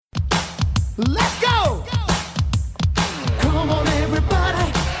Let's go! Come on,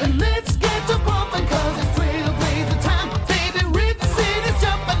 everybody, and let's get to bumping, cause it's trailblazer time. Baby, Rip City's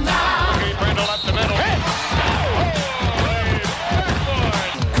jumping now. Okay, Brindle up the middle. Hit!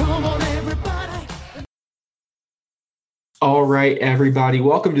 Come on, everybody. All right, everybody.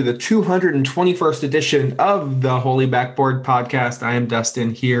 Welcome to the 221st edition of the Holy Backboard Podcast. I am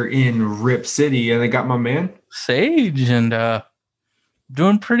Dustin here in Rip City, and I got my man Sage, and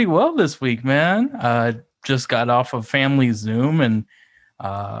doing pretty well this week, man. Just got off of family Zoom, and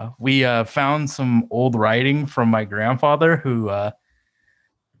we found some old writing from my grandfather who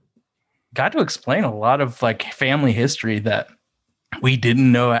got to explain a lot of like family history that we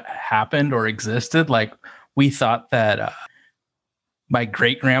didn't know happened or existed. Like we thought that my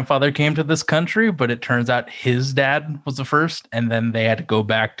great grandfather came to this country, but it turns out his dad was the first, and then they had to go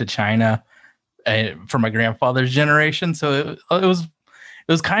back to China for my grandfather's generation. So it was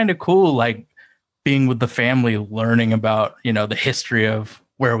kind of cool, like being with the family, learning about, the history of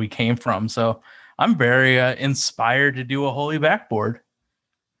where we came from. So I'm very inspired to do a holy backboard.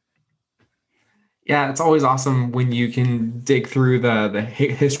 Yeah, it's always awesome when you can dig through the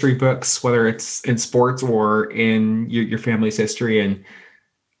history books, whether it's in sports or in your family's history, and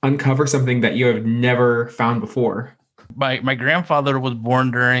uncover something that you have never found before. My grandfather was born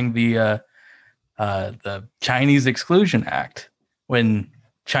during the Chinese Exclusion Act, when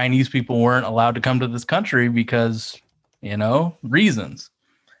Chinese people weren't allowed to come to this country because, reasons.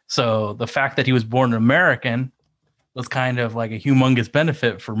 So the fact that he was born an American was kind of like a humongous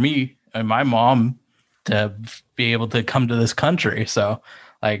benefit for me and my mom to be able to come to this country. So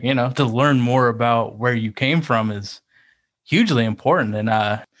to learn more about where you came from is hugely important, and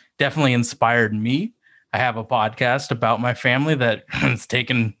definitely inspired me. I have a podcast about my family that it's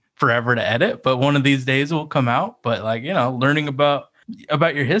taken forever to edit, but one of these days it will come out. But learning about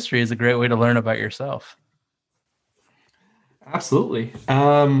your history is a great way to learn about yourself. Absolutely.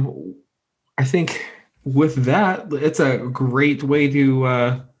 I think with that, it's a great way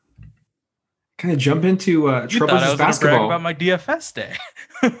to kind of jump into Trailblazers basketball. About my DFS day,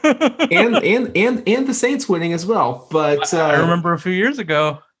 and the Saints winning as well. But I remember a few years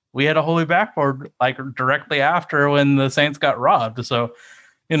ago we had a holy backboard like directly after when the Saints got robbed. So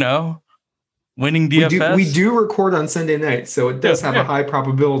winning DFS. We do record on Sunday night, so it does have a high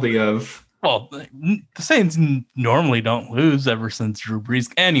probability of. Well, the Saints normally don't lose ever since Drew Brees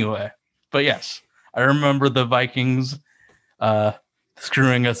anyway. But yes, I remember the Vikings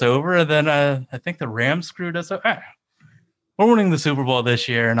screwing us over, and then I think the Rams screwed us over. We're winning the Super Bowl this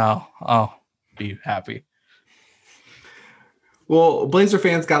year, and I'll be happy. Well, Blazer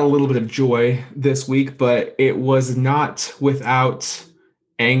fans got a little bit of joy this week, but it was not without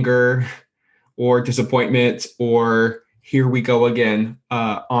anger or disappointment or here we go again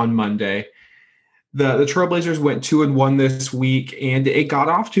on Monday. The Trailblazers went 2-1 this week, and it got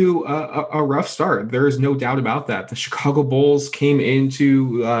off to a rough start. There is no doubt about that. The Chicago Bulls came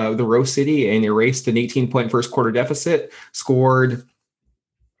into the Rose City and erased an 18-point first quarter deficit, scored,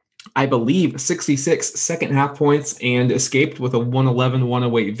 I believe, 66 second half points, and escaped with a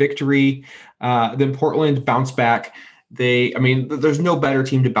 111-108 victory. Then Portland bounced back. There's no better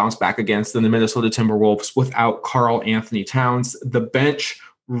team to bounce back against than the Minnesota Timberwolves without Karl Anthony Towns. The bench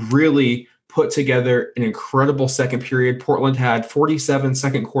really put together an incredible second period. Portland had 47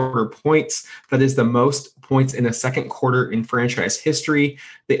 second quarter points. That is the most points in a second quarter in franchise history.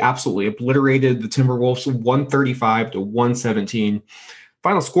 They absolutely obliterated the Timberwolves 135-117.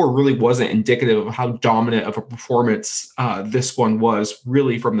 Final score really wasn't indicative of how dominant of a performance this one was,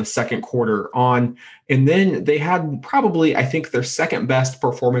 really, from the second quarter on. And then they had probably, I think, their second best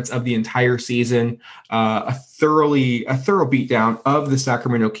performance of the entire season, a thorough beatdown of the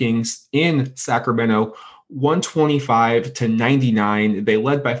Sacramento Kings in Sacramento, 125-99. They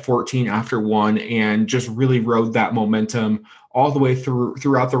led by 14 after one and just really rode that momentum all the way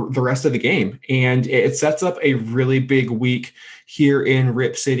throughout the rest of the game. And it sets up a really big week here in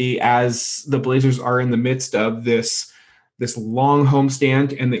Rip City as the Blazers are in the midst of this long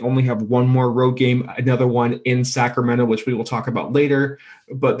homestand, and they only have one more road game, another one in Sacramento, which we will talk about later.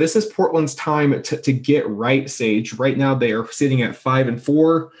 But this is Portland's time to get right, Sage. Right now they are sitting at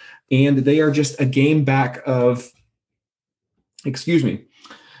 5-4, and they are just a game back of, they're sitting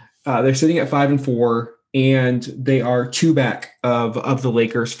at 5-4, and they are two back of the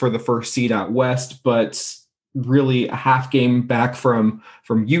Lakers for the first seed out west, but really a half game back from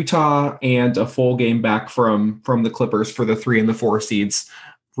Utah and a full game back from the Clippers for the 3 and the 4 seeds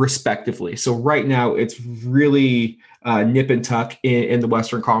respectively. So right now it's really nip and tuck in the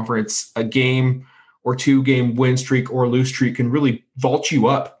Western Conference. A game or 2 game win streak or lose streak can really vault you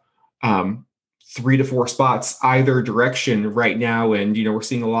up 3 to 4 spots either direction right now. And, we're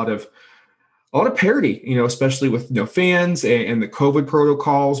seeing a lot of parity, especially with fans and the COVID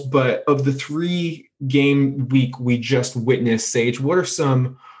protocols. But of the 3-game week we just witnessed, Sage, what are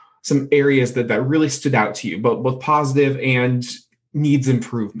some areas that really stood out to you, both positive and needs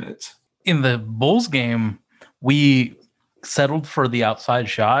improvement? In the Bulls game, we settled for the outside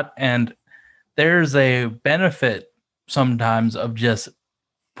shot, and there's a benefit sometimes of just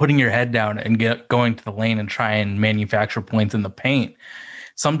putting your head down and going to the lane and try and manufacture points in the paint.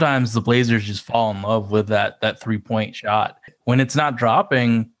 Sometimes the Blazers just fall in love with that 3-point shot. When it's not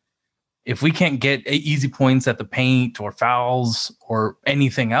dropping, if we can't get easy points at the paint or fouls or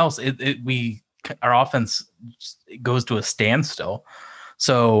anything else, our offense goes to a standstill.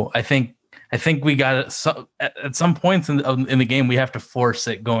 So I think we got at some points in the game we have to force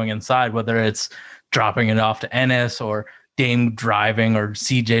it going inside, whether it's dropping it off to Ennis or Dame driving or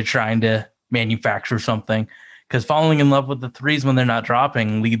CJ trying to manufacture something. Because falling in love with the threes when they're not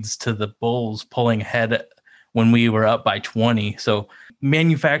dropping leads to the Bulls pulling ahead when we were up by 20. So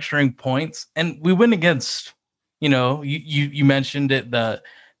manufacturing points, and we win against, you mentioned it,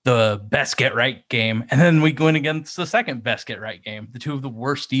 the best get right game, and then we went against the second best get right game, the two of the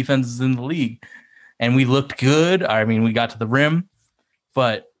worst defenses in the league, and we looked good. I mean, we got to the rim,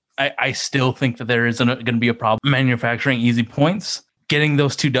 but I still think that there isn't going to be a problem manufacturing easy points. Getting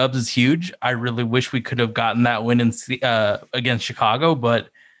those 2 dubs is huge. I really wish we could have gotten that win against Chicago, but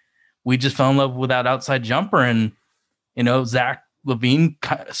we just fell in love with that outside jumper. And, Zach LaVine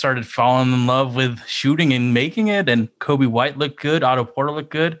started falling in love with shooting and making it. And Kobe White looked good. Otto Porter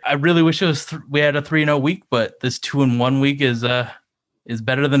looked good. I really wish we had a 3-0 week, but this 2-1 week is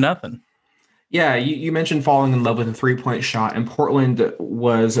better than nothing. Yeah, you mentioned falling in love with a 3-point shot, and Portland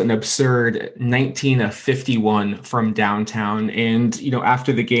was an absurd 19 of 51 from downtown. And,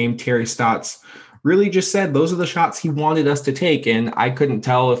 after the game, Terry Stotts really just said those are the shots he wanted us to take. And I couldn't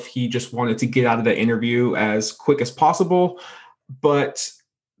tell if he just wanted to get out of the interview as quick as possible. But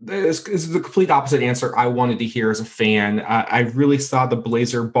this is the complete opposite answer I wanted to hear as a fan. I really saw the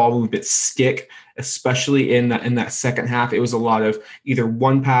Blazer ball movement stick, especially in that second half. It was a lot of either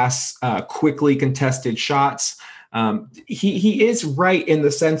one pass, quickly contested shots. He is right in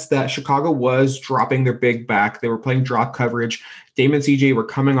the sense that Chicago was dropping their big back. They were playing drop coverage. Dame and CJ were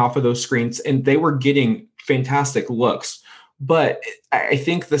coming off of those screens, and they were getting fantastic looks. But I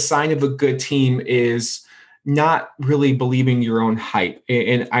think the sign of a good team is not really believing your own hype.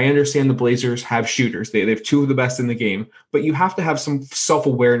 And I understand the Blazers have shooters. They have 2 of the best in the game, but you have to have some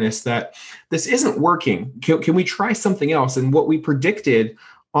self-awareness that this isn't working. Can we try something else? And what we predicted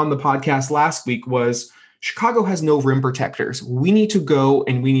on the podcast last week was Chicago has no rim protectors. We need to go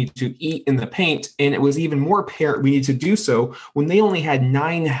and we need to eat in the paint. And it was even more apparent we need to do so when they only had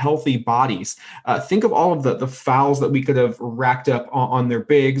 9 healthy bodies. Think of all of the fouls that we could have racked up on their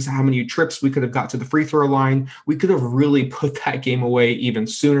bigs, how many trips we could have got to the free throw line. We could have really put that game away even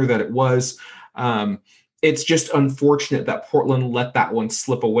sooner than it was. It's just unfortunate that Portland let that one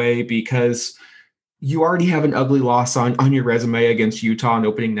slip away because you already have an ugly loss on your resume against Utah on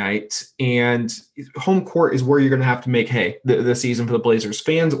opening night, and home court is where you're going to have to make hay the season for the Blazers,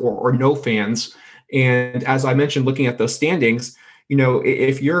 fans or no fans. And as I mentioned, looking at those standings,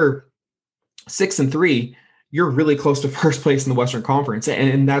 if you're 6-3, you're really close to first place in the Western Conference.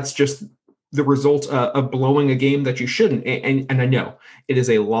 And that's just the result of blowing a game that you shouldn't. And I know it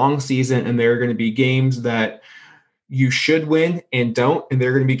is a long season, and there are going to be games that you should win and don't, and there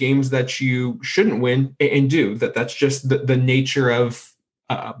are going to be games that you shouldn't win and do. That's just the nature of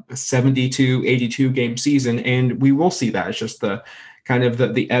a 72, 82 game season. And we will see that. It's just the kind of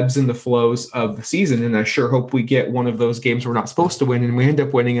the ebbs and the flows of the season. And I sure hope we get one of those games we're not supposed to win and we end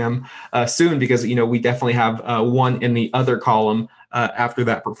up winning them soon, because, we definitely have one in the other column after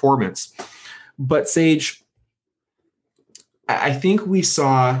that performance. But Sage, I think we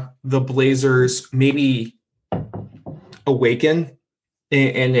saw the Blazers maybe awaken,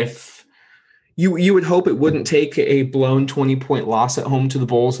 and if you would hope it wouldn't take a blown 20-point loss at home to the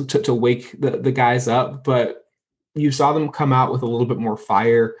Bulls to wake the guys up, but you saw them come out with a little bit more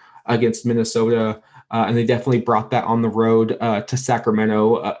fire against Minnesota, and they definitely brought that on the road to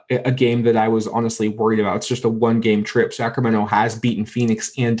Sacramento, a game that I was honestly worried about. It's just a 1-game trip. Sacramento has beaten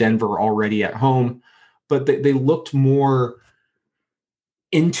Phoenix and Denver already at home, but they looked more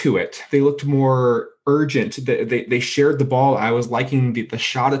into it. They looked more urgent. They shared the ball. I was liking the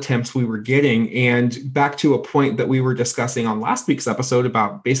shot attempts we were getting. And back to a point that we were discussing on last week's episode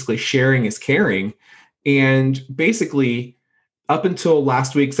about basically sharing is caring. And basically, up until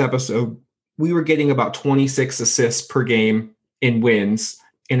last week's episode, we were getting about 26 assists per game in wins.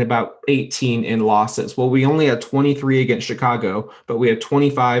 and about 18 in losses. Well, we only had 23 against Chicago, but we had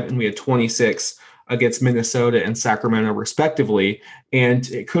 25 and we had 26 against Minnesota and Sacramento, respectively. And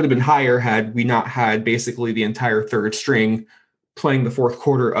it could have been higher had we not had basically the entire third string playing the fourth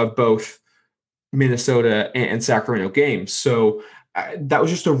quarter of both Minnesota and Sacramento games. So that was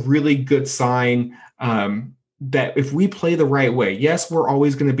just a really good sign that if we play the right way, yes, we're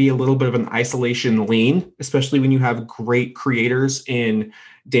always going to be a little bit of an isolation lean, especially when you have great creators in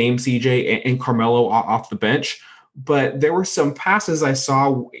Dame, CJ, and Carmelo off the bench. But there were some passes I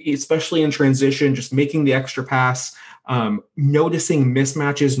saw, especially in transition, just making the extra pass, noticing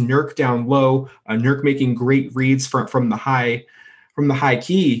mismatches, Nurk down low, Nurk making great reads from the high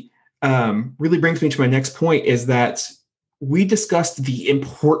key. Really brings me to my next point is that we discussed the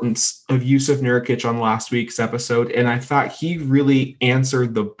importance of Jusuf Nurkic on last week's episode, and I thought he really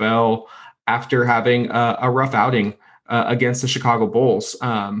answered the bell after having a rough outing against the Chicago Bulls.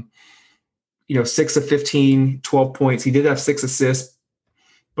 6 of 15, 12 points. He did have 6 assists,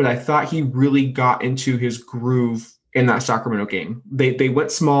 but I thought he really got into his groove in that Sacramento game. They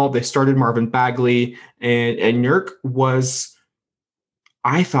went small. They started Marvin Bagley, and Nurk was,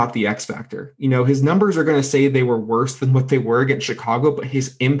 I thought, the X factor. His numbers are going to say they were worse than what they were against Chicago, but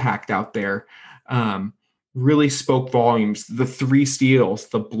his impact out there really spoke volumes. The 3 steals,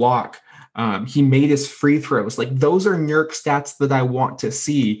 the block, he made his free throws. Like, those are Nurk stats that I want to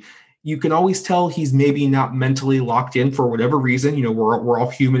see. You can always tell he's maybe not mentally locked in for whatever reason. We're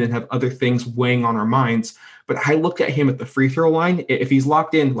all human and have other things weighing on our minds. But I look at him at the free throw line. If he's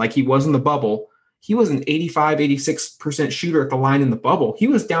locked in like he was in the bubble, he was an 85, 86% shooter at the line in the bubble. He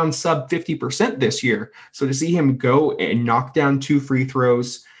was down sub 50% this year. So to see him go and knock down 2 free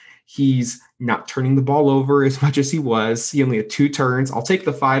throws, he's not turning the ball over as much as he was. He only had 2 turns. I'll take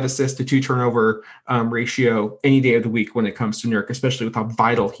the 5 assist to 2 turnover ratio any day of the week when it comes to Nurk, especially with how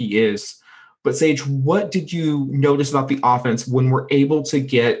vital he is. But Sage, what did you notice about the offense when we're able to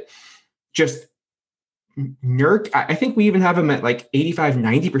get just Nurk? I think we even have him at like 85,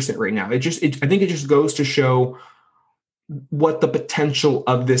 90% right now. I think it just goes to show what the potential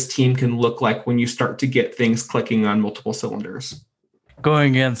of this team can look like when you start to get things clicking on multiple cylinders.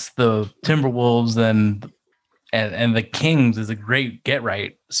 Going against the Timberwolves and the Kings is a great get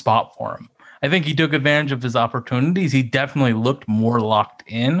right spot for him. I think he took advantage of his opportunities. He definitely looked more locked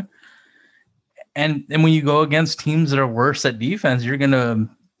in. And when you go against teams that are worse at defense, you're going to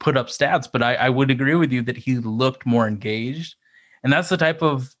put up stats. But I would agree with you that he looked more engaged. And that's the type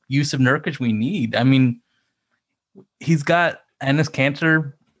of Jusuf Nurkic we need. I mean, he's got Enes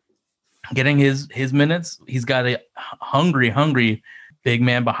Kanter getting his minutes. He's got a hungry big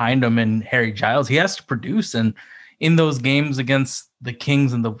man behind him and Harry Giles. He has to produce. And in those games against the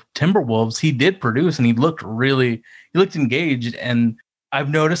Kings and the Timberwolves, he did produce and he looked engaged. And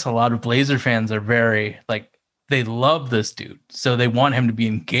I've noticed a lot of Blazer fans are very they love this dude. So they want him to be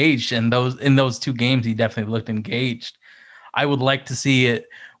engaged. And in those 2 games, he definitely looked engaged. I would like to see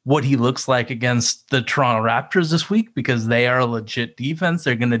what he looks like against the Toronto Raptors this week, because they are a legit defense.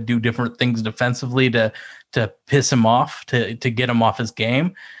 They're going to do different things defensively to piss him off, to get him off his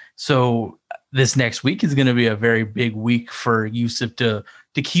game. So this next week is going to be a very big week for Jusuf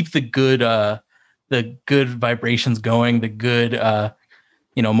to keep the good vibrations going, the good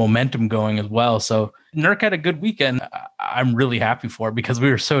momentum going as well. So Nurk had a good weekend. I'm really happy for it because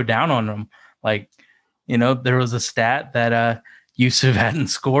we were so down on him. There was a stat that Jusuf hadn't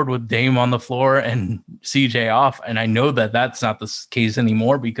scored with Dame on the floor and CJ off. And I know that that's not the case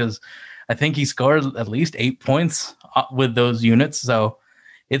anymore because I think he scored at least 8 points with those units. So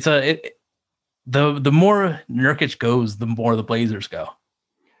the more Nurkic goes, the more the Blazers go.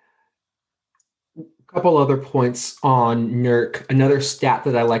 A couple other points on Nurk. Another stat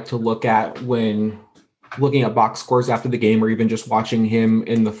that I like to look at when looking at box scores after the game or even just watching him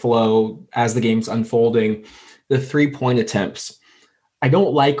in the flow as the game's unfolding, the 3-point attempts. I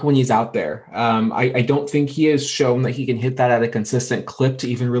don't like when he's out there. I don't think he has shown that he can hit that at a consistent clip to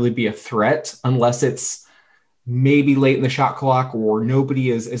even really be a threat, unless it's maybe late in the shot clock or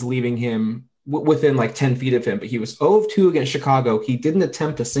nobody is leaving him within 10 feet of him. But he was 0 of 2 against Chicago. He didn't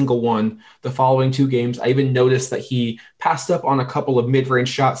attempt a single one the following 2 games. I even noticed that he passed up on a couple of mid-range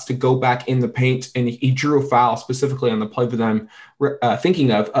shots to go back in the paint, and he drew a foul specifically on the play that I'm thinking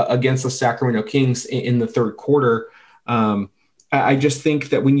of against the Sacramento Kings in the third quarter. I just think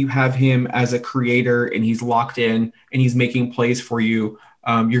that when you have him as a creator and he's locked in and he's making plays for you,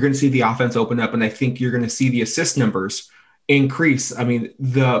 you're going to see the offense open up, and I think you're going to see the assist numbers increase. I mean,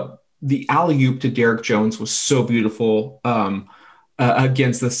 the alley-oop to Derek Jones was so beautiful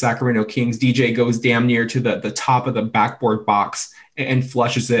against the Sacramento Kings. DJ goes damn near to the top of the backboard box and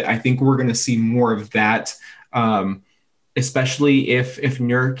flushes it. I think we're going to see more of that, especially if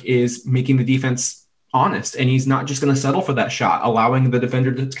Nurk is making the defense honest and he's not just going to settle for that shot, allowing the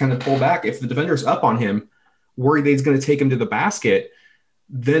defender to kind of pull back. If the defender's up on him, worried that he's going to take him to the basket,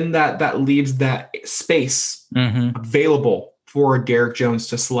 then that leaves that space available for Derrick Jones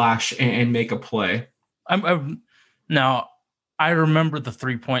to slash and make a play. Now, I remember the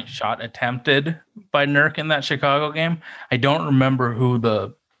 3-point shot attempted by Nurk in that Chicago game. I don't remember who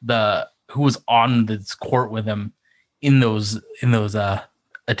who was on this court with him in those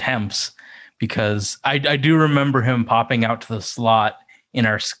attempts, because I do remember him popping out to the slot in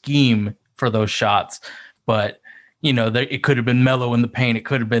our scheme for those shots. But it could have been Melo in the paint. It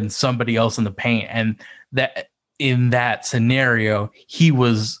could have been somebody else in the paint. And that in that scenario, he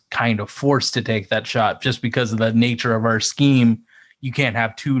was kind of forced to take that shot just because of the nature of our scheme. You can't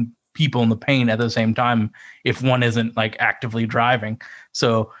have two people in the paint at the same time if one isn't like actively driving.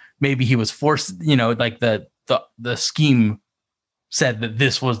 So maybe he was forced, like the scheme said that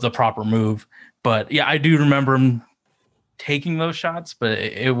this was the proper move. But yeah, I do remember him taking those shots, but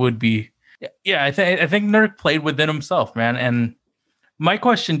it would be, yeah, I think Nurk played within himself, man. And my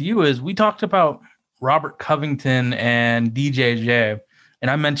question to you is, we talked about Robert Covington and DJJ,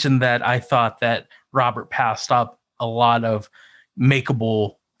 and I mentioned that I thought that Robert passed up a lot of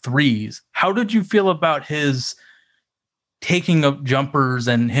makeable threes. How did you feel about his taking up jumpers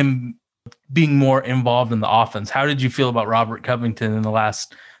and him being more involved in the offense? How did you feel about Robert Covington in the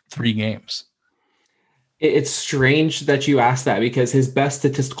last 3 games? It's strange that you asked that, because his best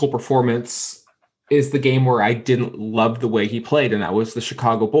statistical performance is the game where I didn't love the way he played, and that was the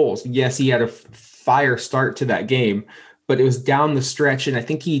Chicago Bulls. Yes, he had a fire start to that game, but it was down the stretch, and I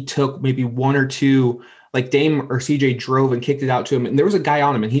think he took maybe 1 or 2, like Dame or CJ drove and kicked it out to him, and there was a guy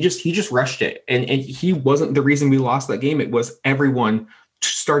on him, and he just rushed it, and he wasn't the reason we lost that game. It was everyone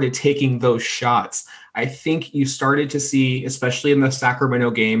started taking those shots. I think you started to see, especially in the Sacramento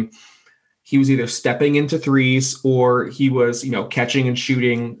game, he was either stepping into threes or he was, catching and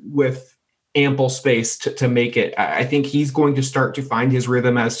shooting with ample space to make it. I think he's going to start to find his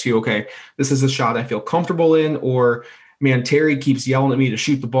rhythm as to, okay, this is a shot I feel comfortable in, or man, Terry keeps yelling at me to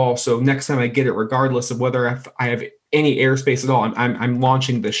shoot the ball, so next time I get it, regardless of whether I have any airspace at all, I'm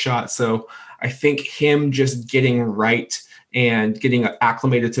launching this shot. So I think him just getting right and getting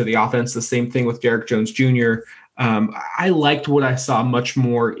acclimated to the offense, the same thing with Derrick Jones Jr. I liked what I saw much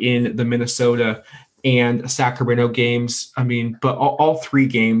more in the Minnesota and Sacramento games. I mean, but all 3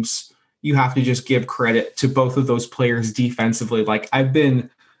 games, you have to just give credit to both of those players defensively. Like, I've been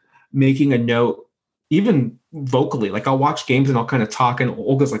making a note, even vocally, like I'll watch games and I'll kind of talk, and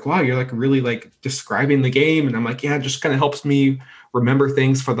Olga's like, wow, you're like really like describing the game. And I'm like, yeah, it just kind of helps me remember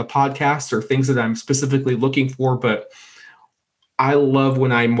things for the podcast or things that I'm specifically looking for. But I love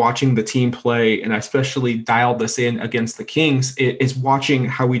when I'm watching the team play, and I especially dialed this in against the Kings, is watching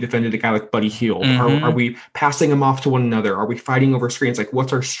how we defended a guy like Buddy Hield. Are we passing him off to one another? Are we fighting over screens? Like,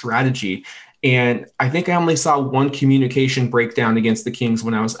 what's our strategy? And I think I only saw one communication breakdown against the Kings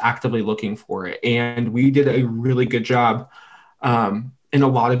when I was actively looking for it. And we did a really good job. And a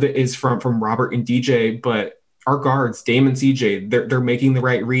lot of it is from Robert and DJ, but our guards, Dame and CJ, they're making the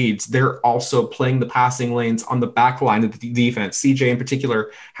right reads. They're also playing the passing lanes on the back line of the defense. CJ in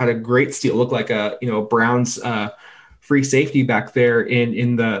particular had a great steal. It looked like a Browns free safety back there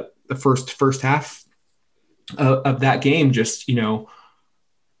in the first half of that game. Just,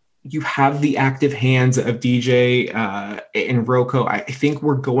 you have the active hands of DJ and Rocco. I think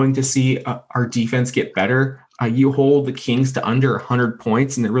we're going to see our defense get better. You hold the Kings to under 100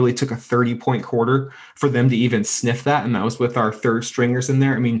 points, and it really took a 30-point quarter for them to even sniff that, and that was with our third stringers in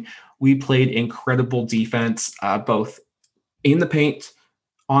there. I mean, we played incredible defense, both in the paint,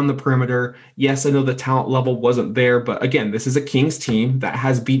 on the perimeter. Yes, I know the talent level wasn't there, but again, this is a Kings team that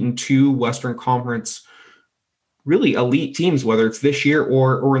has beaten 2 Western Conference really elite teams, whether it's this year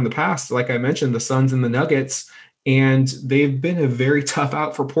or in the past, like I mentioned, the Suns and the Nuggets, and they've been a very tough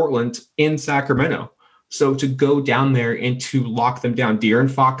out for Portland in Sacramento. So to go down there and to lock them down,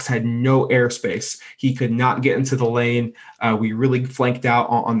 De'Aaron Fox had no airspace. He could not get into the lane. We really flanked out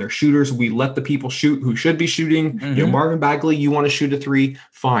on their shooters. We let the people shoot who should be shooting. Marvin Bagley, you want to shoot a 3?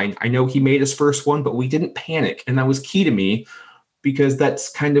 Fine. I know he made his first one, but we didn't panic. And that was key to me, because that's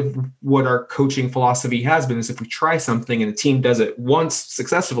kind of what our coaching philosophy has been, is if we try something and a team does it once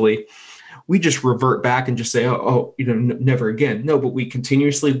successfully, we just revert back and just say, never again. No, but we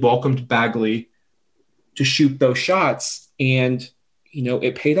continuously welcomed Bagley to shoot those shots, and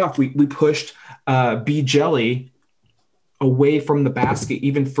it paid off. We pushed B Jelly away from the basket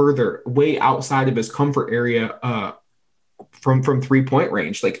even further, way outside of his comfort area, from 3-point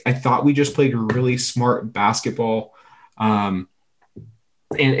range. Like I thought we just played really smart basketball. And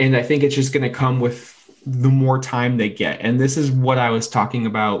I think it's just going to come with the more time they get. And this is what I was talking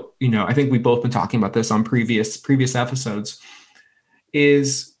about. I think we've both been talking about this on previous episodes,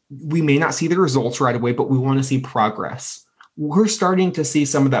 is we may not see the results right away, but we want to see progress. We're starting to see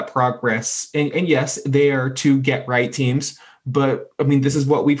some of that progress. And yes, they are two get right teams. But I mean, this is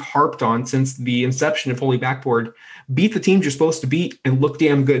what we've harped on since the inception of Holy Backboard. Beat the teams you're supposed to beat and look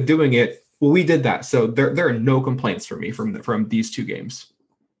damn good doing it. Well, we did that. So there are no complaints from me from these two games.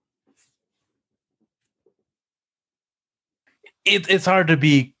 It's hard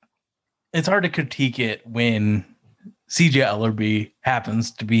to critique it when CJ Ellerby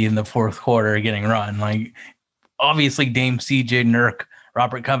happens to be in the fourth quarter getting run. Like obviously Dame, CJ, Nurk,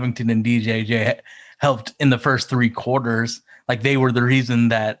 Robert Covington, and DJJ helped in the first three quarters. Like they were the reason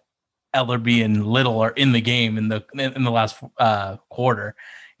that Ellerby and Little are in the game in the last quarter.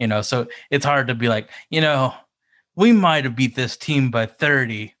 So it's hard to be like, we might have beat this team by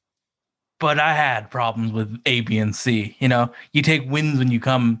 30. But I had problems with A, B, and C. You take wins when you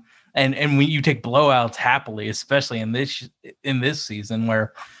come, and when you take blowouts happily, especially in this season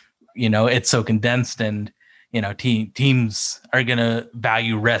where it's so condensed, and teams are gonna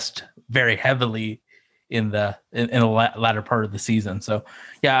value rest very heavily in the latter part of the season. So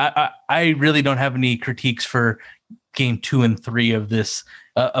yeah, I really don't have any critiques for game 2 and 3 of this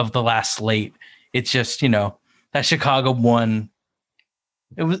of the last slate. It's just that Chicago one.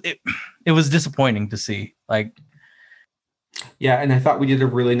 It was disappointing to see. Like, yeah, and I thought we did a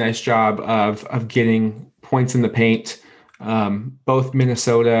really nice job of getting points in the paint. Both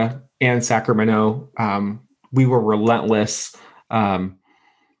Minnesota and Sacramento, we were relentless. I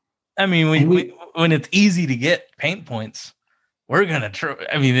mean, when it's easy to get paint points, we're gonna try.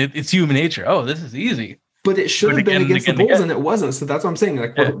 I mean, it's human nature. Oh, this is easy. But it should have been against the Bulls, and it wasn't. So that's what I'm saying.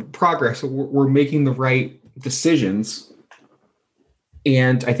 Like, we're progress. We're making the right decisions.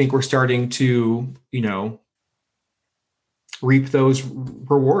 And I think we're starting to, reap those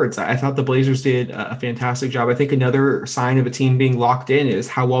rewards. I thought the Blazers did a fantastic job. I think another sign of a team being locked in is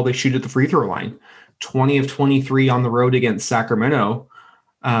how well they shoot at the free throw line. 20 of 23 on the road against Sacramento.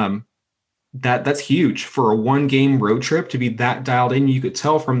 That's huge for a 1-game road trip to be that dialed in. You could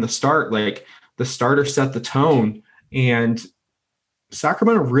tell from the start, like the starter set the tone, and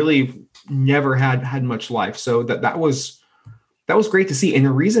Sacramento really never had much life. So that was great to see. And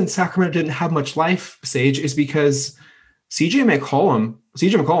the reason Sacramento didn't have much life, Sage, is because CJ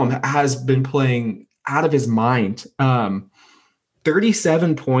McCollum has been playing out of his mind.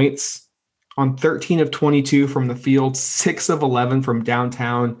 37 points on 13 of 22 from the field, 6 of 11 from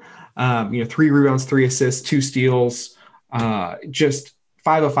downtown, 3 rebounds, 3 assists, 2 steals, just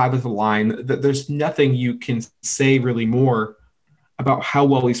 5 of 5 at the line. There's nothing you can say really more about how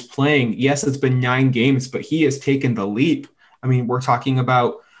well he's playing. Yes, it's been 9 games, but he has taken the leap. I mean, we're talking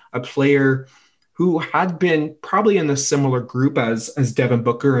about a player who had been probably in a similar group as Devin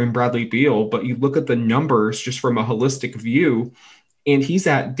Booker and Bradley Beal, but you look at the numbers just from a holistic view, and he's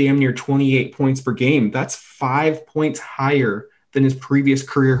at damn near 28 points per game. That's 5 points higher than his previous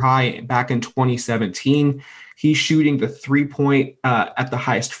career high back in 2017. He's shooting the 3-point at the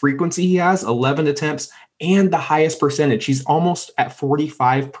highest frequency he has, 11 attempts, and the highest percentage. He's almost at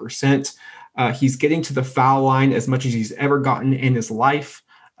 45%. He's getting to the foul line as much as he's ever gotten in his life.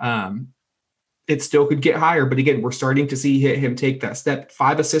 It still could get higher, but again, we're starting to see him take that step.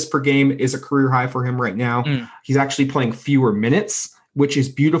 5 assists per game is a career high for him right now. He's actually playing fewer minutes, which is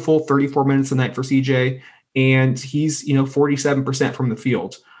beautiful. 34 minutes a night for CJ, and he's 47% from the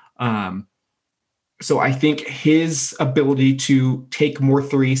field. So I think his ability to take more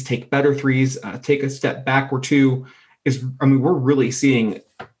threes, take better threes, take a step back or two we're really seeing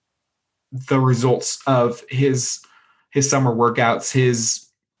the results of his summer workouts, his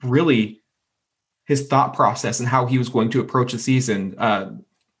thought process and how he was going to approach the season.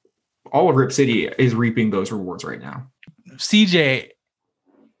 All of Rip City is reaping those rewards right now. CJ's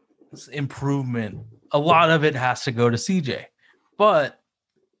improvement, a lot of it has to go to CJ, but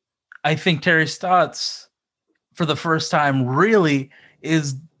I think Terry Stotts, for the first time, really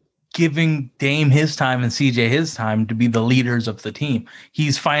is giving Dame his time and CJ his time to be the leaders of the team.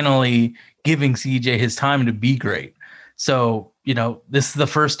 He's finally giving CJ his time to be great. So, this is the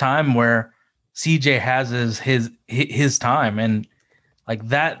first time where CJ has his time, and like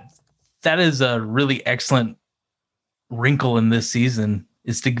that is a really excellent wrinkle in this season,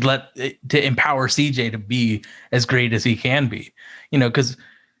 is to empower CJ to be as great as he can be, because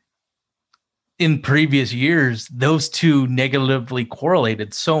in previous years, those two negatively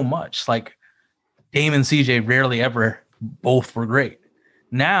correlated so much. Like Dame and CJ rarely ever both were great.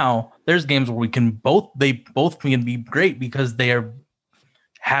 Now there's games where they both can be great because they are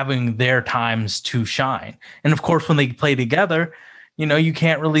having their times to shine. And of course, when they play together, you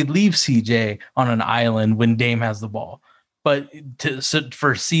can't really leave CJ on an island when Dame has the ball. But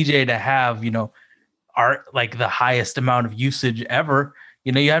for CJ to have, the highest amount of usage ever,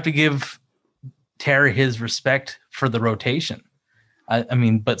 you have to give Terry his respect for the rotation. But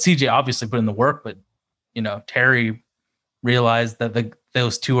CJ obviously put in the work, but Terry realized that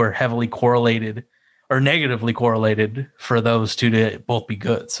those two are heavily correlated or negatively correlated for those two to both be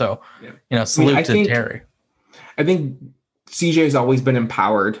good. So, salute to Terry. I think CJ has always been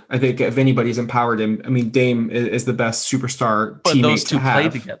empowered. I think if anybody's empowered him, Dame is the best superstar but teammate those two to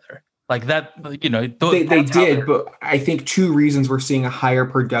have. played together like that. They did, but I think two reasons we're seeing a higher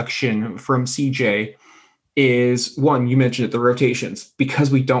production from CJ is one, you mentioned it, the rotations,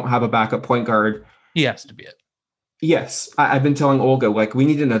 because we don't have a backup point guard. He has to be it. Yes, I've been telling Olga, we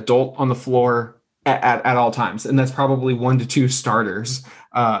need an adult on the floor at all times, and that's probably 1 to 2 starters.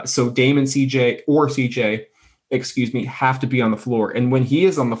 So Dame and CJ, have to be on the floor. And when he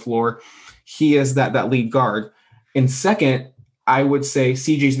is on the floor, he is that lead guard. And second, I would say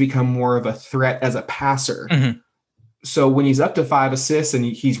CJ's become more of a threat as a passer. Mm-hmm. So when he's up to 5 assists and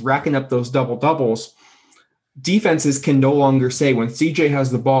he's racking up those doubles, defenses can no longer say when CJ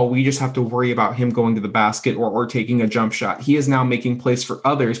has the ball, we just have to worry about him going to the basket or taking a jump shot. He is now making plays for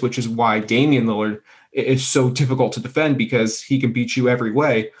others, which is why Damian Lillard is so difficult to defend because he can beat you every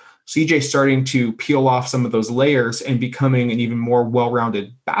way. CJ starting to peel off some of those layers and becoming an even more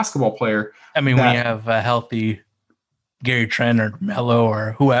well-rounded basketball player. When you have a healthy Gary Trent or Melo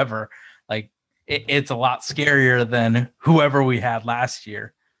or whoever, it's a lot scarier than whoever we had last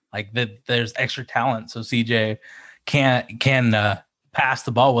year. There's extra talent, so CJ can pass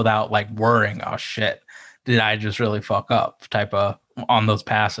the ball without worrying, oh shit, did I just really fuck up type of on those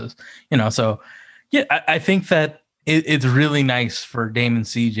passes, So yeah, I think that it's really nice for Dame and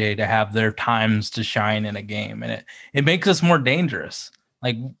CJ to have their times to shine in a game, and it makes us more dangerous.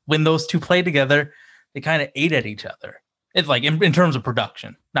 When those two play together, they kind of ate at each other. It's in terms of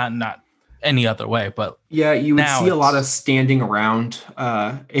production, not any other way, but yeah, you would see a lot of standing around,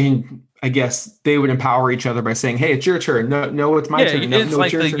 and I guess they would empower each other by saying, "Hey, it's your turn." No, it's my turn.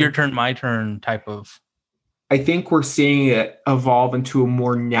 It's your turn, my turn type of. I think we're seeing it evolve into a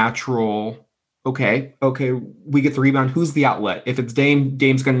more natural. Okay, we get the rebound. Who's the outlet? If it's Dame,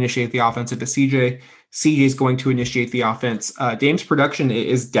 Dame's going to initiate the offense. If it's CJ, CJ's going to initiate the offense. Dame's production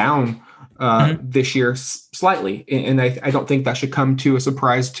is down this year slightly, and I don't think that should come to a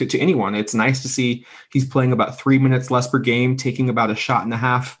surprise to anyone. It's nice to see he's playing about 3 minutes less per game, taking about a shot and a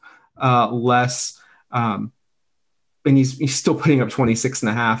half less, and he's still putting up 26 and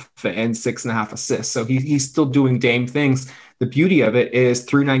a half and 6.5 assists. So he's still doing Dame things. The beauty of it is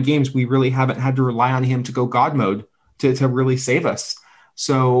through 9 games, we really haven't had to rely on him to go God mode to really save us.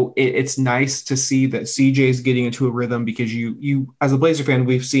 So it's nice to see that CJ is getting into a rhythm because you as a Blazer fan,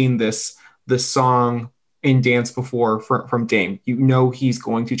 we've seen this song and dance before from Dame. He's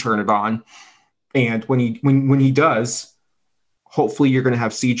going to turn it on, and when he does, hopefully you're going to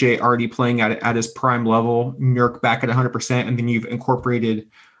have CJ already playing at his prime level, Nurk back at 100%, and then you've incorporated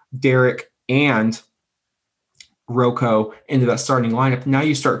Derek and Rocco into that starting lineup. Now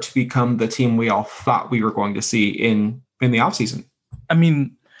you start to become the team we all thought we were going to see in the offseason.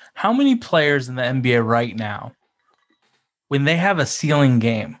 How many players in the NBA right now, when they have a ceiling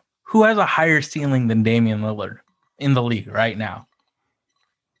game, who has a higher ceiling than Damian Lillard in the league right now?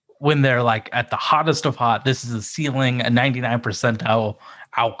 When they're at the hottest of hot, this is a ceiling, a 99 percentile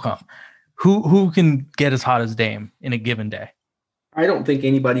outcome. Who can get as hot as Dame in a given day? I don't think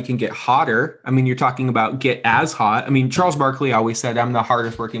anybody can get hotter. You're talking about get as hot. Charles Barkley always said, I'm the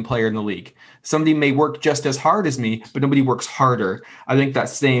hardest working player in the league. Somebody may work just as hard as me, but nobody works harder. I think that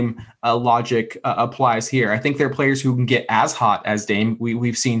same logic applies here. I think there are players who can get as hot as Dame.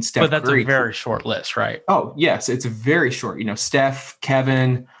 We've seen Steph Curry. But that's a very short list, right? Oh, yes. It's very short. Steph,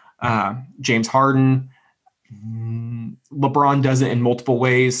 Kevin, James Harden, LeBron does it in multiple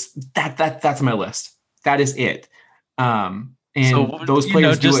ways. That's my list. That is it. And so, those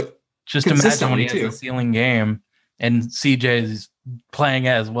players do it just imagine when he has a ceiling game and CJ is playing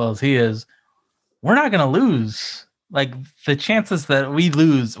as well as he is, we're not going to lose. The chances that we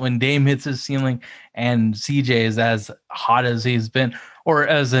lose when Dame hits his ceiling and CJ is as hot as he's been or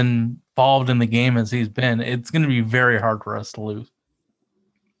as involved in the game as he's been, it's going to be very hard for us to lose.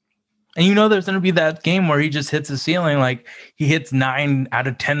 And there's going to be that game where he just hits his ceiling, he hits 9 out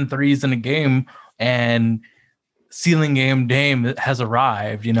of 10 threes in a game and ceiling game Dame has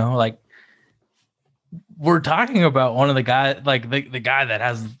arrived, we're talking about one of the guys, like the guy that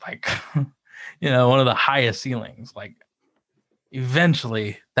has like, one of the highest ceilings. Like,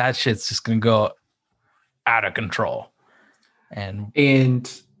 eventually that shit's just gonna go out of control. And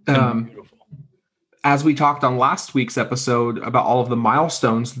beautiful. As we talked on last week's episode about all of the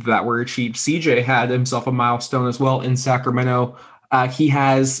milestones that were achieved, CJ had himself a milestone as well in Sacramento. He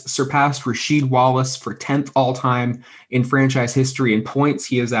has surpassed Rasheed Wallace for 10th all-time in franchise history in points.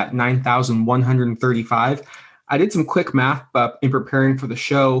 He is at 9,135. I did some quick math in preparing for the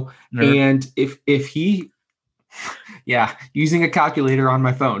show. Nerd. And if he, using a calculator on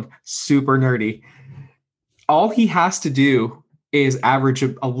my phone, super nerdy. All he has to do is average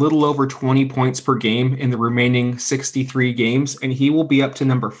a little over 20 points per game in the remaining 63 games, and he will be up to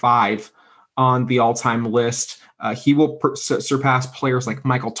number 5 on the all-time list. He will surpass players like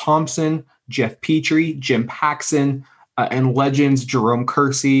Michael Thompson, Jeff Petrie, Jim Paxson, and legends Jerome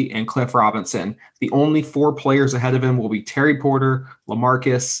Kersey and Cliff Robinson. The only 4 players ahead of him will be Terry Porter,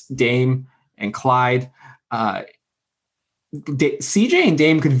 LaMarcus, Dame, and Clyde. CJ and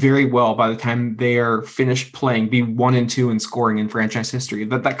Dame could very well, by the time they are finished playing, be 1 and 2 in scoring in franchise history.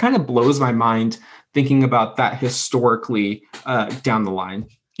 That kind of blows my mind thinking about that historically down the line.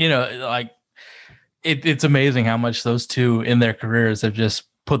 It's amazing how much those two in their careers have just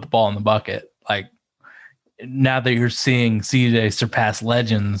put the ball in the bucket. Like, now that you're seeing CJ surpass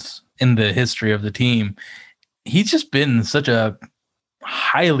legends in the history of the team, he's just been such a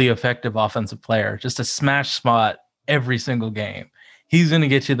highly effective offensive player, just a smash spot every single game. He's going to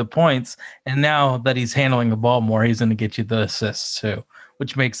get you the points, and now that he's handling the ball more, he's going to get you the assists too,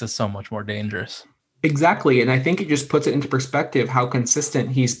 which makes us so much more dangerous. Exactly, and I think it just puts it into perspective how consistent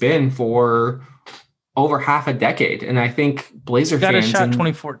he's been for over half a decade. And I think Blazer fans got a shot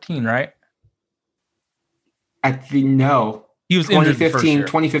 2014, right? No. He was 2015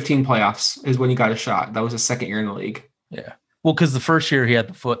 playoffs is when he got a shot. That was his second year in the league. Yeah. Well, because the first year he had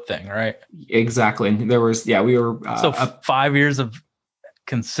the foot thing, right? Exactly. And there was, we were 5 years of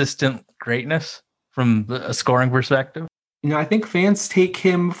consistent greatness from a scoring perspective. I think fans take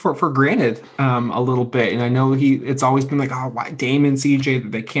him for granted a little bit. And I know it's always been like, why Dame and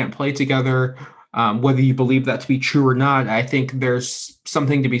CJ, they can't play together. Whether you believe that to be true or not, I think there's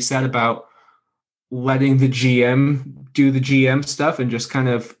something to be said about letting the GM do the GM stuff and just kind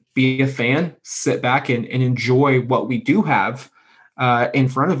of be a fan, sit back and enjoy what we do have in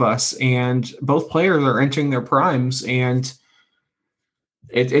front of us. And both players are entering their primes, and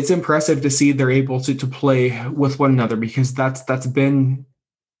it's impressive to see they're able to play with one another, because that's been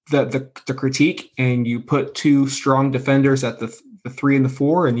the critique. And you put 2 strong defenders at the 3 and the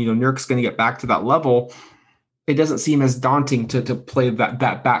 4, and Nurk's going to get back to that level. It doesn't seem as daunting to play that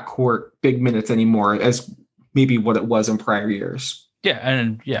backcourt big minutes anymore as maybe what it was in prior years. Yeah,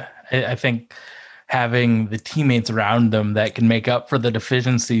 and I think having the teammates around them that can make up for the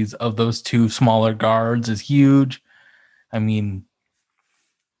deficiencies of those 2 smaller guards is huge. I mean,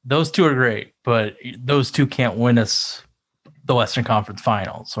 those 2 are great, but those 2 can't win us the Western Conference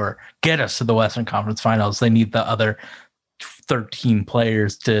Finals or get us to the Western Conference Finals. They need the other 13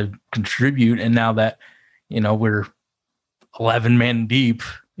 players to contribute. And now that, we're 11 men deep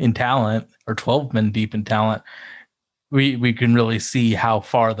in talent, or 12 men deep in talent, we can really see how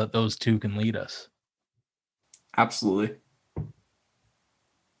far that those 2 can lead us. Absolutely.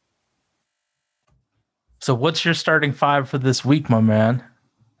 So what's your starting 5 for this week, my man?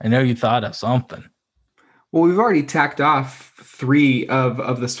 I know you thought of something. Well, we've already tacked off 3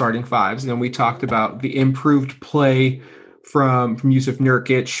 of the starting 5s, and then we talked about the improved play from Jusuf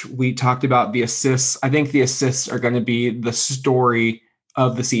Nurkic. We talked about the assists. I think the assists are going to be the story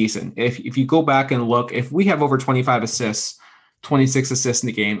of the season. If you go back and look, if we have over 25 assists, 26 assists in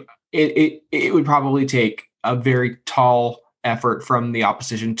the game, it would probably take a very tall effort from the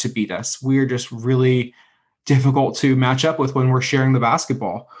opposition to beat us. We're just really difficult to match up with when we're sharing the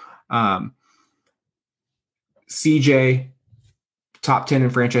basketball. CJ, top 10 in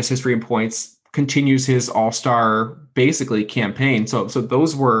franchise history in points, continues his all-star basically campaign. So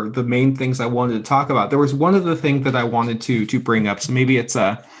those were the main things I wanted to talk about. There was one other thing that I wanted to bring up. So maybe it's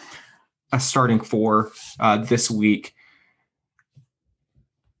a starting 4 this week.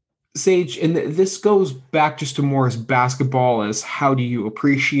 Sage, and this goes back just to more as basketball, as how do you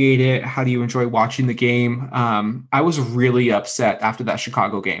appreciate it? How do you enjoy watching the game? I was really upset after that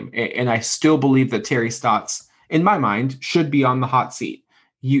Chicago game, and I still believe that Terry Stotts, in my mind, should be on the hot seat.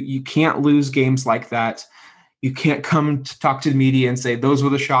 You can't lose games like that. You can't come to talk to the media and say, those were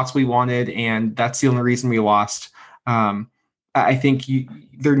the shots we wanted, and that's the only reason we lost. I think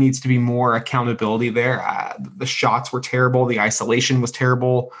there needs to be more accountability there. The shots were terrible. The isolation was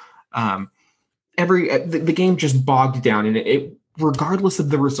terrible. And the game just bogged down in it. Regardless of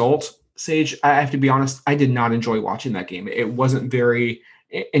the result, Sage, I have to be honest, I did not enjoy watching that game. It wasn't very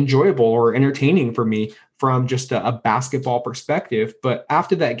enjoyable or entertaining for me from just a basketball perspective. But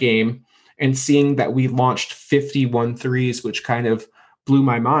after that game and seeing that we launched 51 threes, which kind of blew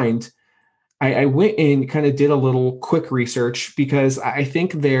my mind, I went and kind of did a little quick research because I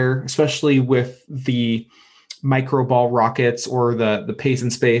think there, especially with the micro ball rockets or the pace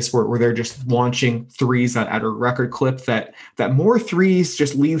and space where they're just launching threes at a record clip, that more threes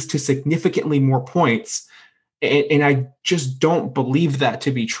just leads to significantly more points. And I just don't believe that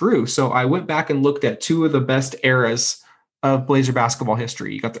to be true. So I went back and looked at two of the best eras of Blazer basketball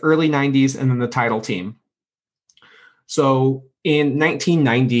history. You got the early 90s and then the title team. So in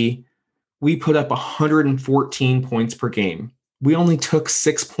 1990, we put up 114 points per game. We only took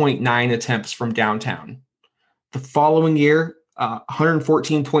 6.9 attempts from downtown. The following year,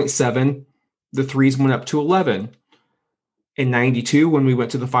 114.7, the threes went up to 11. In 92, when we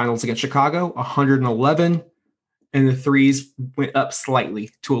went to the finals against Chicago, 111, and the threes went up slightly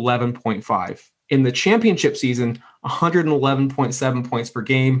to 11.5. In the championship season, 111.7 points per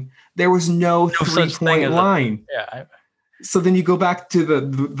game. There was no three-point line. So then you go back to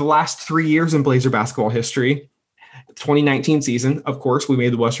the last 3 years in Blazer basketball history. 2019 season, of course, we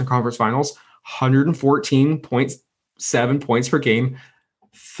made the Western Conference Finals, 114.7 points per game,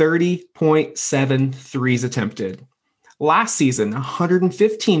 30.7 threes attempted. Last season,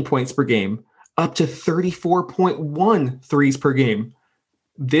 115 points per game, up to 34.1 threes per game.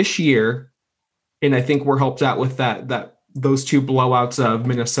 This year, and I think we're helped out with that those two blowouts of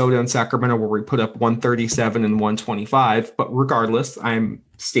Minnesota and Sacramento where we put up 137 and 125. But regardless, I'm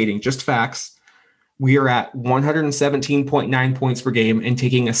stating just facts. We are at 117.9 points per game and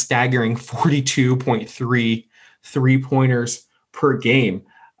taking a staggering 42.3 3-pointers per game.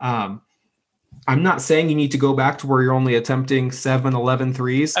 I'm not saying you need to go back to where you're only attempting 11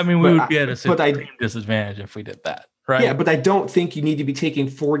 threes. I mean, we would be at a supreme disadvantage if we did that, right? Yeah, but I don't think you need to be taking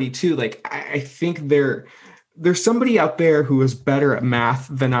 42. Like, I think there's somebody out there who is better at math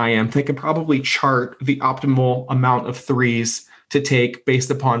than I am. They can probably chart the optimal amount of threes to take based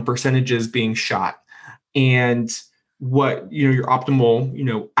upon percentages being shot and what, your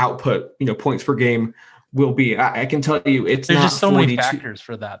optimal, output, points per game will be. I can tell you there's not just so 42, many factors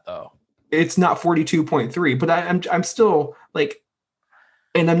for that though. It's not 42.3, but I'm still like,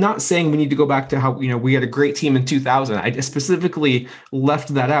 and I'm not saying we need to go back to how, we had a great team in 2000. I specifically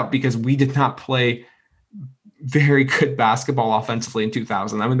left that out because we did not play very good basketball offensively in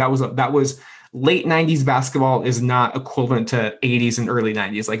 2000. I mean, that was late 90s basketball is not equivalent to 80s and early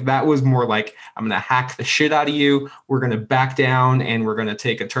 90s. Like that was more like, I'm going to hack the shit out of you. We're going to back down and we're going to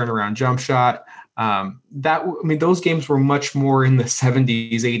take a turnaround jump shot. Those games were much more in the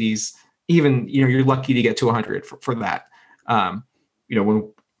 70s, 80s, even, you're lucky to get to 100 for that.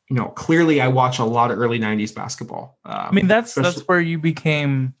 Clearly I watch a lot of early 90s basketball. That's where you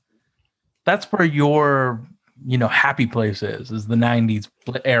became, that's where your, happy place is the 90s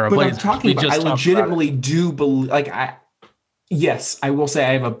era. But I'm talking about, I legitimately do believe, yes, I will say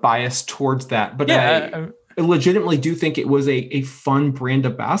I have a bias towards that, but I legitimately do think it was a fun brand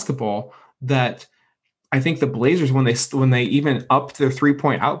of basketball that I think the Blazers, when they even upped their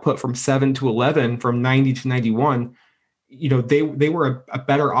 3-point output from 7 to 11, from 90 to 91, they were a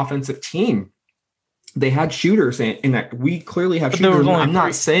better offensive team. They had shooters, and that we clearly have shooters. I'm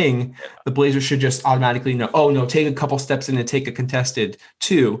not saying the Blazers should just automatically take a couple steps in and take a contested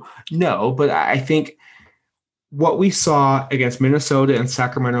 2. No, but I think what we saw against Minnesota and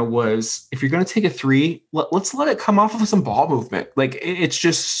Sacramento was, if you're going to take a 3, let's let it come off of some ball movement. Like it's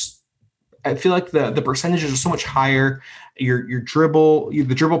just, I feel like the percentages are so much higher. The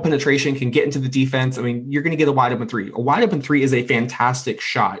dribble penetration can get into the defense. I mean, you're going to get a wide open 3. A wide open 3 is a fantastic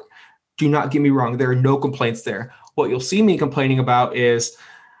shot. Do not get me wrong. There are no complaints there. What you'll see me complaining about is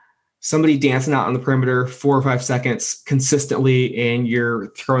somebody dancing out on the perimeter 4 or 5 seconds consistently, and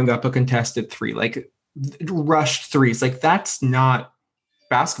you're throwing up a contested 3, like rushed 3s. Like that's not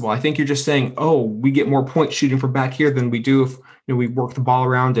basketball. I think you're just saying, we get more points shooting from back here than we do if we work the ball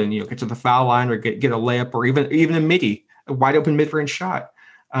around and get to the foul line or get a layup or even a midi, a wide open mid-range shot.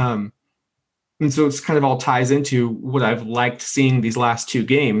 And so it's kind of all ties into what I've liked seeing these last 2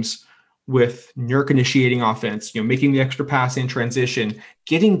 games, with Nurk initiating offense, making the extra pass in transition,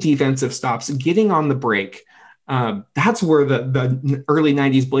 getting defensive stops, getting on the break. That's where the early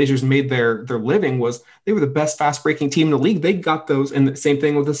 90s Blazers made their living. Was they were the best fast breaking team in the league. They got those, and the same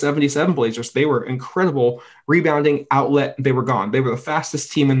thing with the 77 Blazers. They were incredible rebounding outlet. They were gone. They were the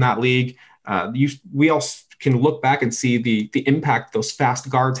fastest team in that league. We all can look back and see the impact those fast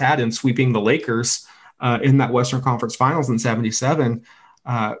guards had in sweeping the Lakers in that Western Conference Finals in '77.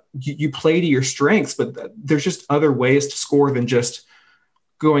 You play to your strengths, but there's just other ways to score than just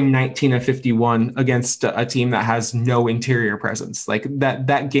going 19 of 51 against a team that has no interior presence. Like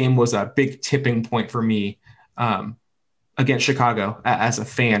that game was a big tipping point for me against Chicago as a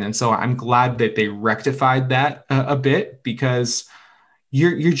fan. And so I'm glad that they rectified that a bit, because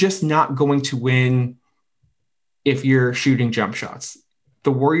you're just not going to win if you're shooting jump shots.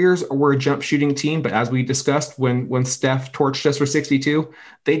 The Warriors were a jump shooting team, but as we discussed, when Steph torched us for 62,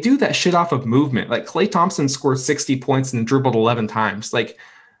 they do that shit off of movement. Like Klay Thompson scored 60 points and dribbled 11 times. Like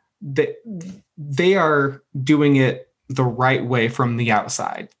they are doing it the right way from the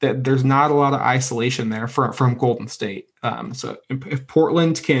outside. That there's not a lot of isolation there from Golden State. So if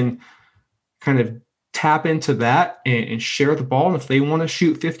Portland can kind of tap into that and share the ball, and if they want to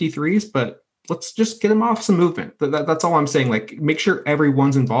shoot 53s, but let's just get them off some movement. That's all I'm saying. Like, make sure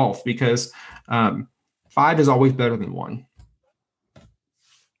everyone's involved, because 5 is always better than 1.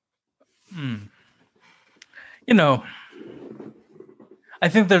 You know, I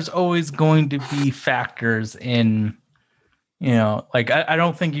think there's always going to be factors in, like I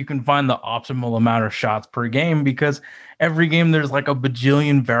don't think you can find the optimal amount of shots per game, because every game there's like a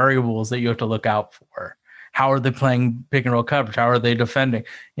bajillion variables that you have to look out for. How are they playing pick and roll coverage? How are they defending?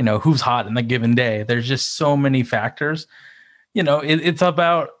 Who's hot in the given day? There's just so many factors. It's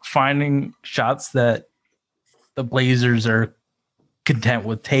about finding shots that the Blazers are content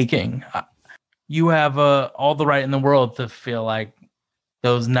with taking. You have all the right in the world to feel like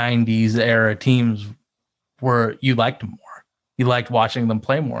those 90s era teams you liked them more. You liked watching them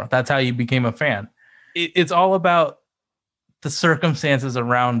play more. That's how you became a fan. It's all about the circumstances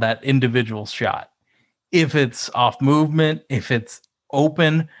around that individual shot. If it's off movement, if it's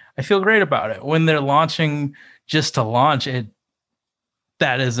open, I feel great about it. When they're launching just to launch it,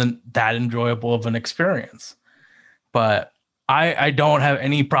 that isn't that enjoyable of an experience. But I don't have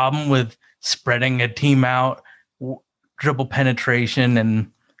any problem with spreading a team out, dribble penetration,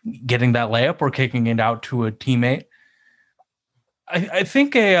 and getting that layup or kicking it out to a teammate. I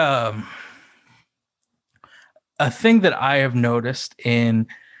think a thing that I have noticed in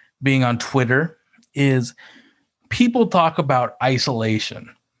being on Twitter is people talk about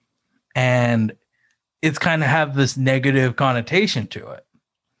isolation, and it's kind of have this negative connotation to it.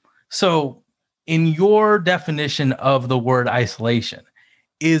 So in your definition of the word isolation,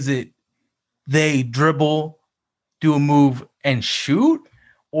 is it they dribble, do a move, and shoot?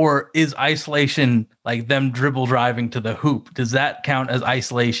 Or is isolation like them dribble driving to the hoop? Does that count as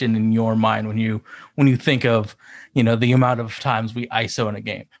isolation in your mind when you think of, the amount of times we ISO in a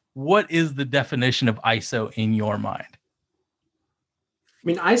game? What is the definition of ISO in your mind? I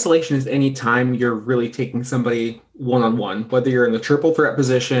mean, isolation is any time you're really taking somebody one-on-one, whether you're in the triple threat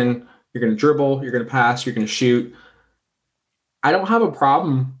position, you're going to dribble, you're going to pass, you're going to shoot. I don't have a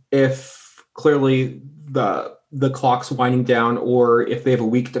problem if clearly the clock's winding down, or if they have a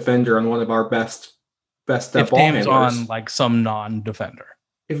weak defender on one of our best if ball Dame's handlers. On like some non-defender.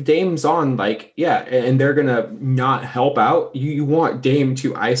 If Dame's on, like, yeah, and they're going to not help out, you want Dame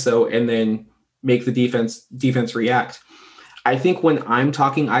to ISO and then make the defense react. I think when I'm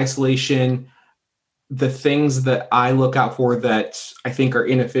talking isolation, the things that I look out for that I think are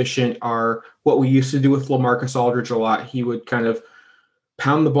inefficient are what we used to do with LaMarcus Aldridge a lot. He would kind of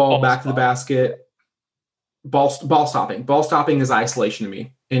pound the ball back to the basket. Ball stopping. Ball stopping is isolation to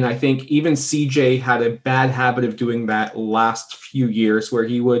me. And I think even CJ had a bad habit of doing that last few years, where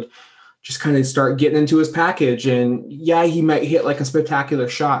he would just kind of start getting into his package. And yeah, he might hit like a spectacular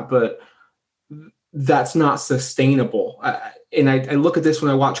shot, but that's not sustainable. And I look at this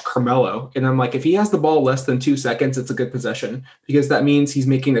when I watch Carmelo, and I'm like, if he has the ball less than 2 seconds, it's a good possession, because that means he's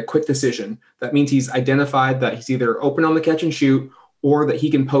making a quick decision. That means he's identified that he's either open on the catch and shoot, or that he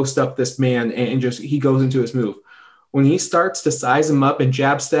can post up this man and just he goes into his move. When he starts to size him up and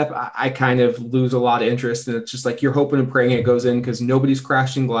jab step, I kind of lose a lot of interest. And it's just like you're hoping and praying it goes in, because nobody's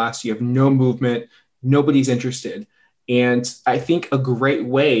crashing glass. You have no movement. Nobody's interested. And I think a great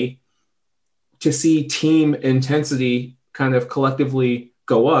way to see team intensity kind of collectively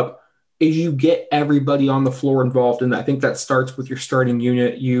go up is you get everybody on the floor involved. And I think that starts with your starting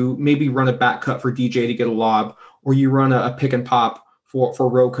unit. You maybe run a back cut for DJ to get a lob, or you run a pick and pop for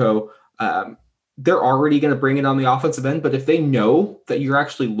Rocco. They're already going to bring it on the offensive end, but if they know that you're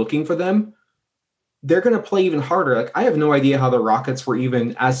actually looking for them, they're going to play even harder. Like, I have no idea how the Rockets were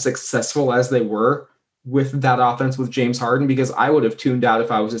even as successful as they were with that offense with James Harden, because I would have tuned out if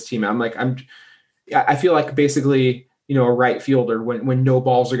I was his team. I feel like basically, a right fielder when no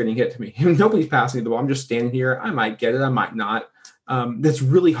balls are getting hit to me. Nobody's passing me the ball. I'm just standing here. I might get it. I might not. That's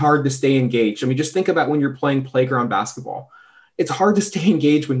really hard to stay engaged. I mean, just think about when you're playing playground basketball. It's hard to stay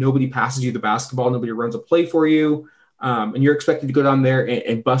engaged when nobody passes you the basketball, nobody runs a play for you, and you're expected to go down there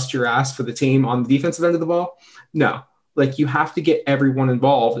and bust your ass for the team on the defensive end of the ball. No, like you have to get everyone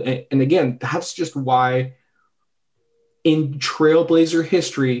involved. And again, that's just why in Trailblazer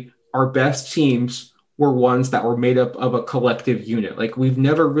history, our best teams were ones that were made up of a collective unit. Like we've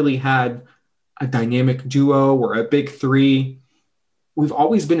never really had a dynamic duo or a big three. We've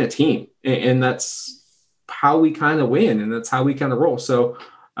always been a team, and that's how we kind of win, and that's how we kind of roll. So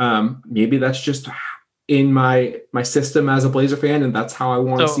maybe that's just in my system as a Blazer fan, and that's how I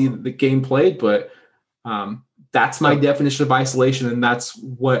want to see the game played. But that's my definition of isolation, and that's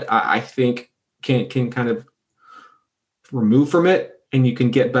what I think can kind of remove from it, and you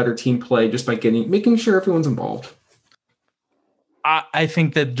can get better team play just by making sure everyone's involved. I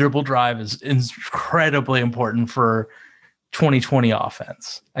think that dribble drive is incredibly important for 2020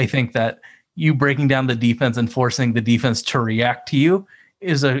 offense. I think that you breaking down the defense and forcing the defense to react to you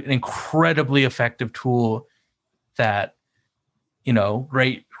is an incredibly effective tool that,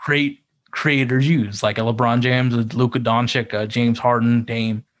 great creators use, like a LeBron James, a Luka Doncic, James Harden,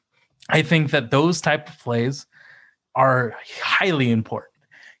 Dame. I think that those type of plays are highly important.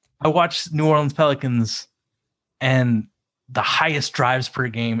 I watched New Orleans Pelicans, and the highest drives per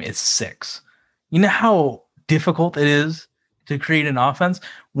game is 6. You know how difficult it is to create an offense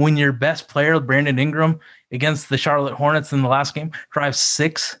when your best player, Brandon Ingram, against the Charlotte Hornets in the last game, drives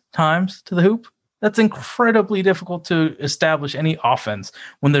 6 times to the hoop? That's incredibly difficult to establish any offense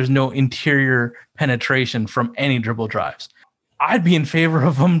when there's no interior penetration from any dribble drives. I'd be in favor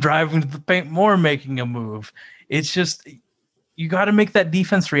of them driving to the paint more, making a move. It's just, you got to make that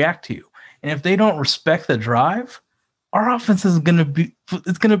defense react to you. And if they don't respect the drive, our offense is going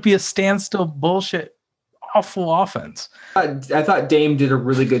to be a standstill bullshit, awful offense. I thought Dame did a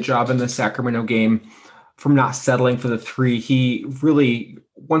really good job in the Sacramento game from not settling for the 3. He really,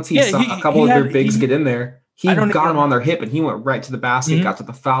 once he saw a couple of their bigs get in there, he got them on their hip and he went right to the basket, got to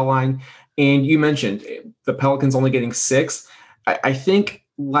the foul line. And you mentioned the Pelicans only getting 6. I think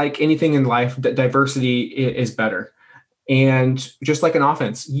like anything in life, diversity is better. And just like an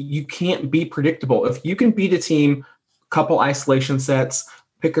offense, you can't be predictable. If you can beat a team, couple isolation sets,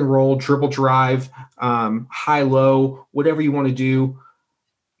 pick and roll, dribble drive, high, low, whatever you want to do,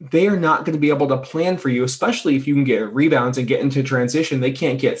 they are not going to be able to plan for you, especially if you can get rebounds and get into transition. They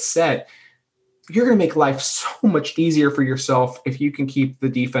can't get set. You're going to make life so much easier for yourself if you can keep the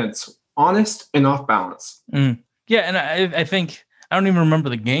defense honest and off balance. Yeah, and I think, I don't even remember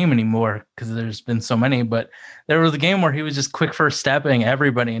the game anymore because there's been so many, but there was a game where he was just quick first stepping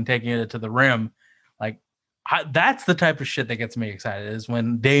everybody and taking it to the rim. Like, that's the type of shit that gets me excited, is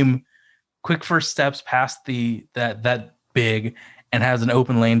when Dame quick first steps past that big and has an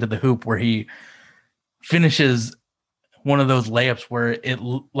open lane to the hoop where he finishes one of those layups where it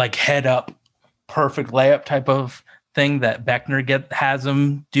like head up, perfect layup type of thing that Beckner has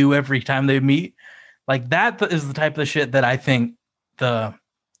him do every time they meet. Like, that is the type of shit that I think the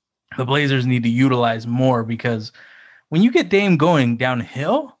Blazers need to utilize more, because when you get Dame going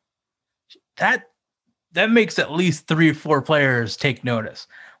downhill, that makes at least 3 or 4 players take notice.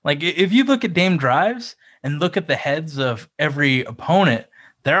 Like, if you look at Dame drives and look at the heads of every opponent,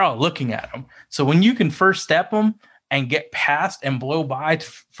 they're all looking at him. So when you can first step them and get past and blow by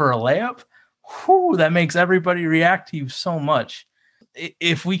for a layup, that makes everybody react to you so much.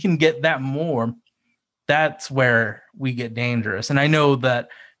 If we can get that more, that's where we get dangerous. And I know that,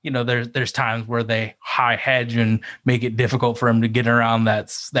 there's times where they high hedge and make it difficult for him to get around that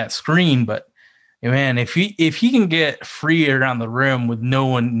screen. But man, if he can get free around the rim with no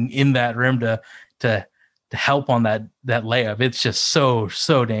one in that rim to help on that layup, it's just so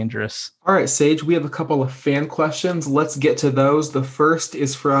dangerous. All right, Sage, we have a couple of fan questions. Let's get to those. The first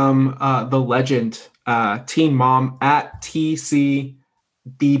is from the legend, Teen Mom at TCB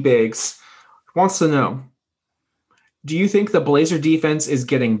Biggs. Wants to know, do you think the Blazer defense is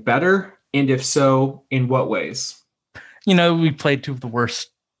getting better? And if so, in what ways? We played 2 of the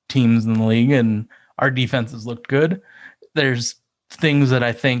worst teams in the league and our defenses looked good. There's things that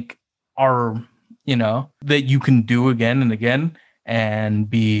I think are, that you can do again and again and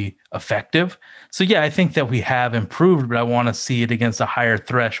be effective. So yeah, I think that we have improved, but I want to see it against a higher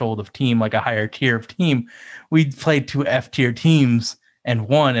threshold of team, like a higher tier of team. We played 2 F-tier teams and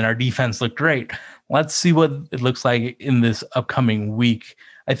won, and our defense looked great. Let's see what it looks like in this upcoming week.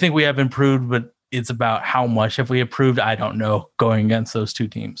 I think we have improved, but it's about how much. If we improved, I don't know, going against those 2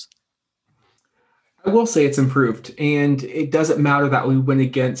 teams. I will say it's improved, and it doesn't matter that we win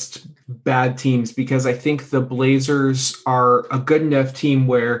against bad teams because I think the Blazers are a good enough team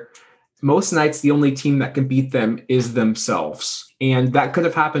where most nights the only team that can beat them is themselves. And that could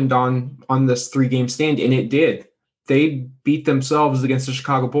have happened on this 3-game stand, and it did. They beat themselves against the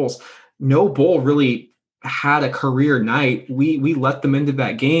Chicago Bulls. No Bull really had a career night. We let them into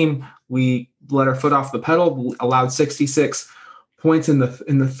that game. We let our foot off the pedal, allowed 66 points in the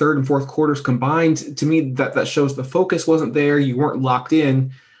third and fourth quarters combined. To me, that shows the focus wasn't there. You weren't locked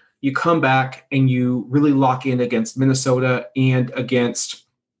in. You come back and you really lock in against Minnesota and against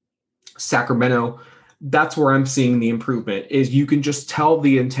Sacramento. That's where I'm seeing the improvement is you can just tell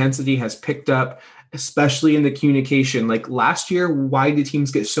the intensity has picked up, especially in the communication. Like last year, why did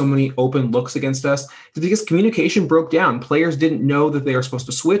teams get so many open looks against us? It's because communication broke down. Players didn't know that they were supposed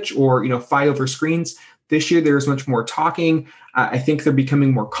to switch or, fight over screens. This year, there's much more talking. I think they're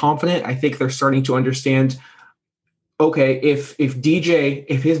becoming more confident. I think they're starting to understand, okay, if DJ,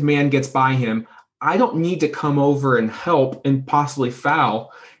 if his man gets by him, I don't need to come over and help and possibly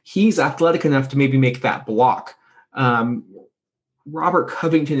foul. He's athletic enough to maybe make that block. Robert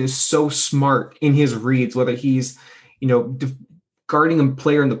Covington is so smart in his reads, whether he's, guarding a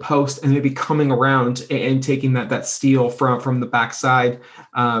player in the post and maybe coming around and taking that steal from the backside.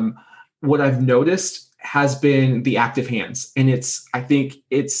 What I've noticed has been the active hands, and I think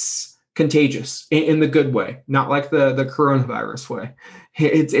it's contagious in the good way, not like the coronavirus way.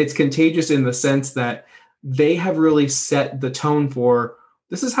 It's contagious in the sense that they have really set the tone for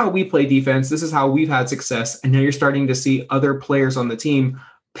this is how we play defense. This is how we've had success. And now you're starting to see other players on the team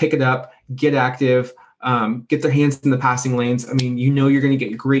pick it up, get active, get their hands in the passing lanes. I mean, you're going to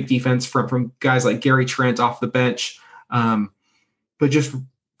get great defense from guys like Gary Trent off the bench. But just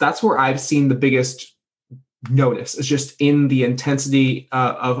that's where I've seen the biggest notice is just in the intensity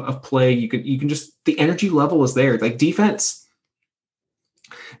of play. You can just, the energy level is there. Like defense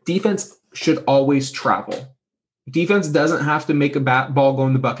should always travel. Defense doesn't have to make a ball go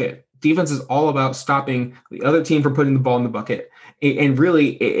in the bucket. Defense is all about stopping the other team from putting the ball in the bucket. And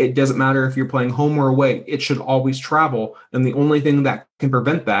really, it doesn't matter if you're playing home or away. It should always travel. And the only thing that can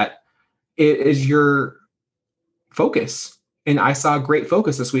prevent that is your focus. And I saw great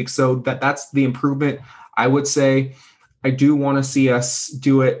focus this week. So that's the improvement. I would say I do want to see us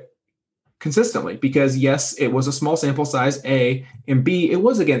do it consistently because, yes, it was a small sample size, A, and B, it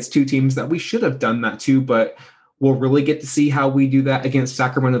was against two teams that we should have done that to, but we'll really get to see how we do that against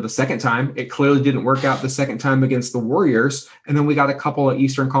Sacramento the second time. It clearly didn't work out the second time against the Warriors. And then we got a couple of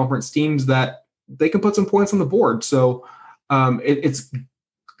Eastern Conference teams that they can put some points on the board. So and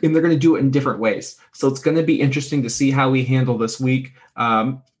they're going to do it in different ways. So it's going to be interesting to see how we handle this week.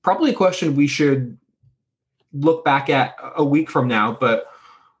 Probably a question we should look back at a week from now, but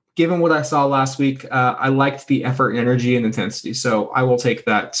given what I saw last week, I liked the effort and energy and intensity. So I will take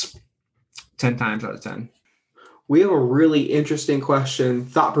that 10 times out of 10. We have a really interesting question,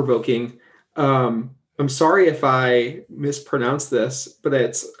 thought-provoking. I'm sorry if I mispronounce this, but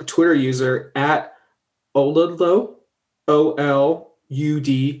it's a Twitter user at Oludlow, OLUDLOW,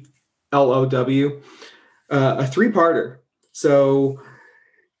 a three-parter. So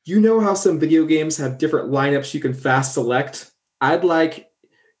how some video games have different lineups you can fast select? I'd like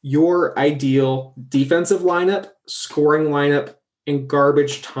your ideal defensive lineup, scoring lineup, and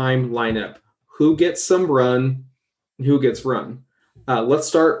garbage time lineup. Who gets some run and who gets run? Let's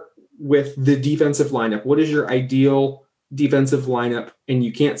start with the defensive lineup. What is your ideal defensive lineup? And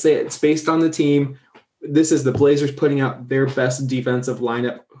you can't say it's based on the team. This is the Blazers putting out their best defensive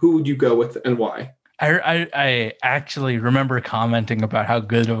lineup. Who would you go with and why? I actually remember commenting about how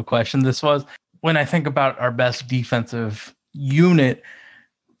good of a question this was. When I think about our best defensive unit,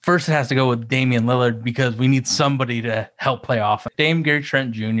 first it has to go with Damian Lillard because we need somebody to help play off. Dame, Gary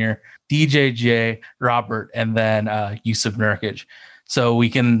Trent Jr., DJJ, Robert, and then Yusuf Nurkic. So we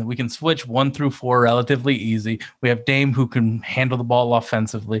can switch 1 through 4 relatively easy. We have Dame who can handle the ball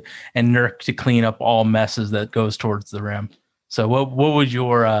offensively and Nurk to clean up all messes that goes towards the rim. So what would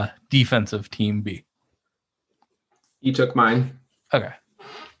your defensive team be? You took mine. Okay.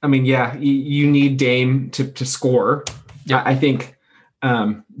 I mean, yeah, you need Dame to score. Yep. I think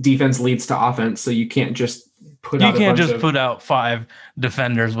defense leads to offense, so you can't just put out 5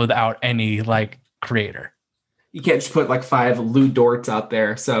 defenders without any creator. You can't just put 5 Lou Dorts out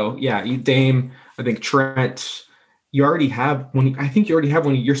there. So yeah, Dame, I think Trent. You already have one.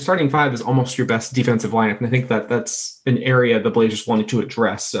 Your starting 5 is almost your best defensive lineup, and I think that's an area the Blazers wanted to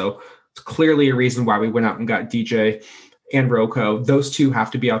address. So it's clearly a reason why we went out and got DJ and Rocco. Those two have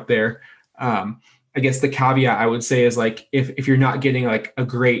to be out there. I guess the caveat I would say is if you're not getting a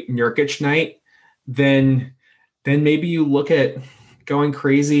great Nurkic night, then maybe you look at going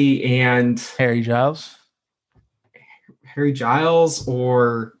crazy and Harry Giles. Harry Giles,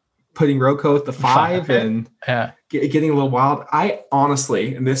 or putting Roko at the 5 and Yeah. getting a little wild. I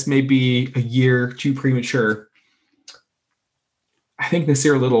honestly, and this may be a year too premature, I think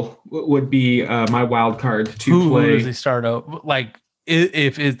Nasir Little would be my wild card to play. Who does he start out? Like,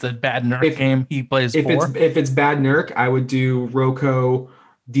 if it's a bad Nurk game, he plays if 4. if it's bad Nurk, I would do Roko,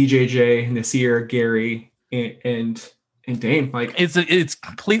 DJJ, Nasir, Gary, and Dame. Like, It's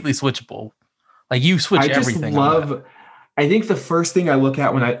completely switchable. Like, you switch everything. I think the first thing I look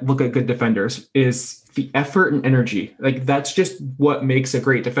at when I look at good defenders is the effort and energy. Like, that's just what makes a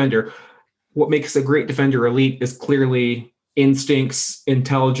great defender. What makes a great defender elite is clearly instincts,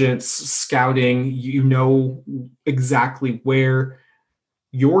 intelligence, scouting. You know exactly where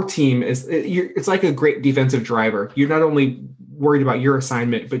your team is. It's like a great defensive driver. You're not only worried about your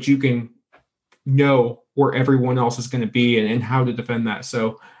assignment, but you can know where everyone else is going to be and how to defend that.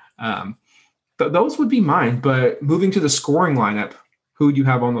 So, those would be mine. But moving to the scoring lineup, who do you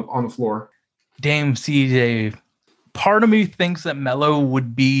have on the floor? Dame, CJ. Part of me thinks that Melo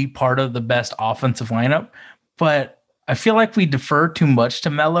would be part of the best offensive lineup, but I feel like we defer too much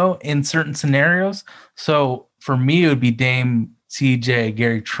to Melo in certain scenarios. So for me, it would be Dame, CJ,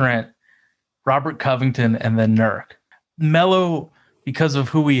 Gary Trent, Robert Covington, and then Nurk. Melo, because of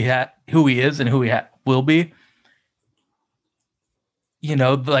who he is and who he will be, you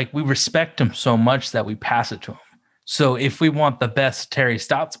know, like, we respect him so much that we pass it to him. So if we want the best Terry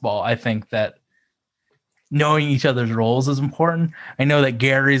Stotts ball, I think that knowing each other's roles is important. I know that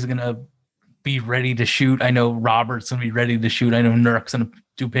Gary's going to be ready to shoot. I know Robert's going to be ready to shoot. I know Nurk's going to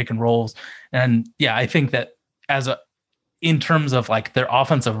do pick and rolls. And yeah, I think that in terms of like their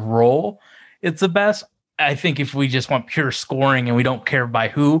offensive role, it's the best. I think if we just want pure scoring and we don't care by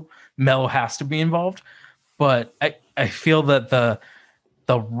who, Melo has to be involved. But I feel that the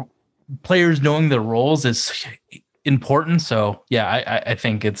players knowing their roles is important. So yeah, I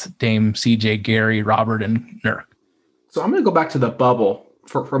think it's Dame, CJ, Gary, Robert, and Nurk. So I'm going to go back to the bubble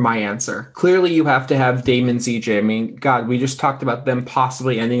for my answer. Clearly, you have to have Dame and CJ. I mean, God, we just talked about them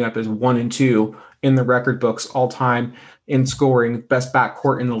possibly ending up as 1 and 2 in the record books all time in scoring, best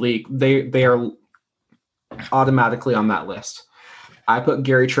backcourt in the league. They are automatically on that list. I put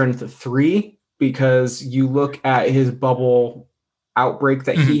Gary Trent at the 3 because you look at his bubble outbreak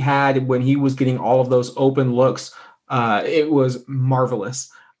that he had when he was getting all of those open looks. It was marvelous.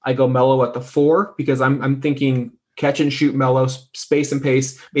 I go Melo at the 4 because I'm thinking catch and shoot Melo, space and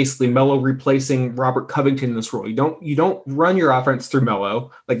pace, basically Melo replacing Robert Covington in this role. You don't run your offense through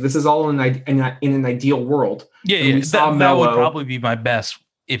Melo. Like, this is all in an ideal world. Yeah. That would probably be my best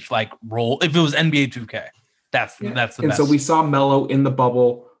if it was NBA 2K. That's the best. And so we saw Melo in the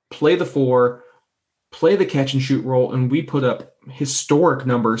bubble play the 4, play the catch and shoot role, and we put up historic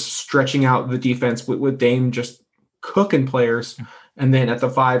numbers stretching out the defense with Dame just cooking players. And then at the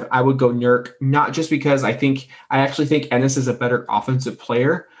 5, I would go Nurk, not just because I actually think Ennis is a better offensive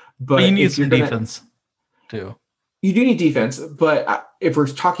player, but you need some defense too. You do need defense, but if we're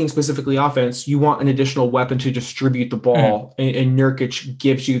talking specifically offense, you want an additional weapon to distribute the ball, and Nurkic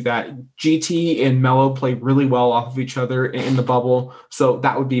gives you that. GT and Melo play really well off of each other in the bubble, so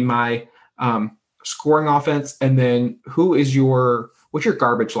that would be my scoring offense. And then what's your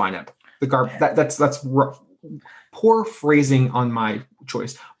garbage lineup? That's rough. Poor phrasing on my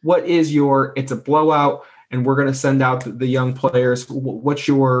choice. What is it's a blowout and we're going to send out the young players. What's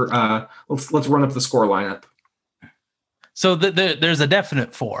your let's run up the score lineup. So there's a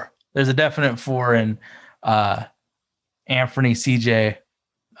definite 4. There's a definite 4 in Anthony, CJ,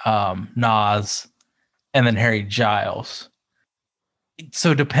 Nas, and then Harry Giles.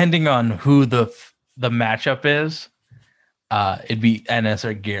 So depending on who the matchup is, it'd be Ennis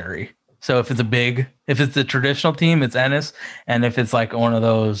or Gary. So if it's a traditional team, it's Ennis. And if it's like one of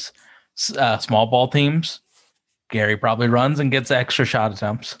those small ball teams, Gary probably runs and gets extra shot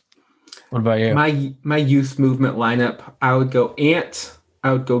attempts. What about you? My youth movement lineup, I would go Ant.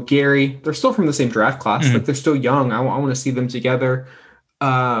 I would go Gary. They're still from the same draft class. Like, they're still young. I want to see them together.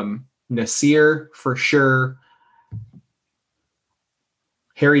 Nasir for sure.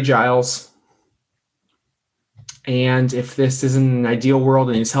 Harry Giles. And if this isn't an ideal world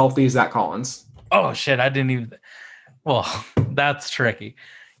and he's healthy, Zach Collins. Oh, shit. I didn't even. Well, that's tricky.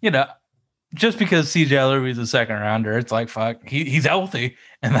 You know, just because CJ Elleby is a second rounder, it's like, fuck, he's healthy.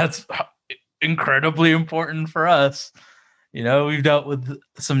 And that's incredibly important for us. You know, we've dealt with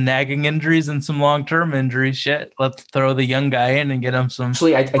some nagging injuries and some long-term injuries. Shit, let's throw the young guy in and get him some.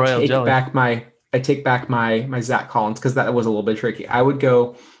 Actually, I take back my Zach Collins because that was a little bit tricky. I would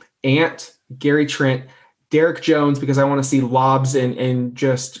go Ant, Gary Trent, Derek Jones, because I want to see lobs and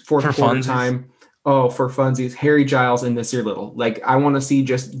just fourth For quarter funsies. time. Oh, for funsies, Harry Giles and Nasir Little. Like, I want to see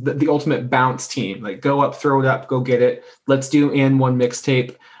just the ultimate bounce team. Like, go up, throw it up, go get it. Let's do and one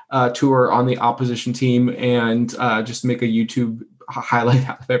mixtape tour on the opposition team and just make a YouTube highlight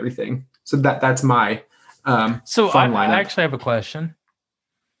out of everything. So that's my So fun I lineup. actually have a question.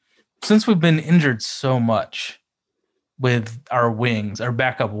 Since we've been injured so much with our wings, our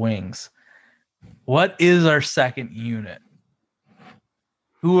backup wings, what is our second unit?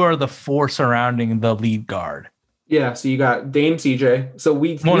 Who are the four surrounding the lead guard? Yeah, so you got Dame CJ. So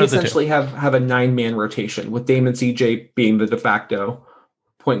we One of the two. essentially have a 9-man rotation with Dame and CJ being the de facto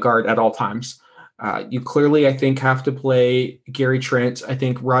point guard at all times. You clearly, I think, have to play Gary Trent. I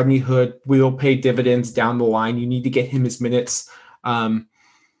think Rodney Hood will pay dividends down the line. You need to get him his minutes.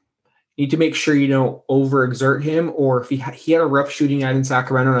 Need to make sure you don't overexert him, or if he had a rough shooting night in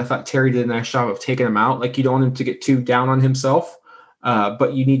Sacramento, and I thought Terry did a nice job of taking him out. Like, you don't want him to get too down on himself,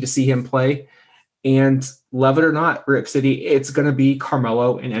 but you need to see him play. And love it or not, Rip City, it's going to be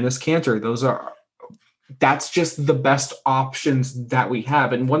Carmelo and Enes Kanter. That's just the best options that we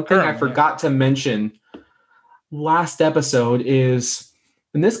have. And one thing I forgot to mention last episode is,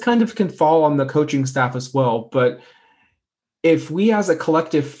 and this kind of can fall on the coaching staff as well, but if we as a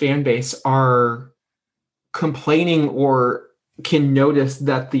collective fan base are complaining or can notice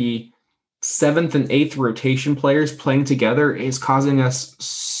that the 7th and 8th rotation players playing together is causing us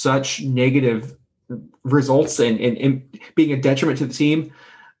such negative results and being a detriment to the team,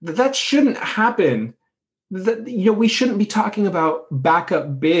 that shouldn't happen. That, we shouldn't be talking about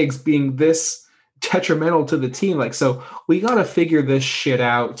backup bigs being this detrimental to the team. Like, so we got to figure this shit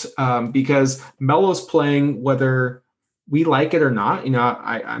out because Melo's playing whether we like it or not.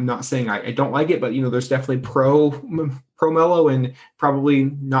 I'm not saying I don't like it, but there's definitely pro Melo and probably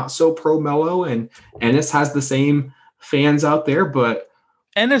not so pro Melo, and Enes has the same fans out there, but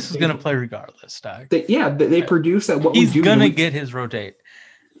Enes is going to play regardless, Doc. They produce at what He's we do. He's going to get his rotate.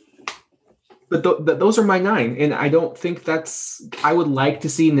 But those are my 9, and I don't think I would like to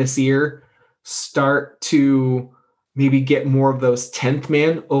see Nasir start to maybe get more of those 10th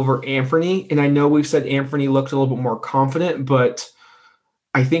man over Anthony. And I know we've said Anthony looked a little bit more confident, but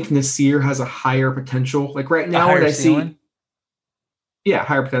I think Nasir has a higher potential. Like right now, what I see,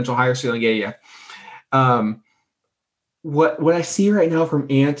 higher potential, higher ceiling. Yeah. What I see right now from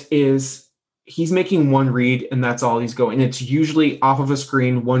Ant is he's making one read and that's all he's going. And it's usually off of a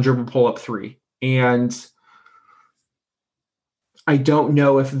screen, one dribble pull up 3. And I don't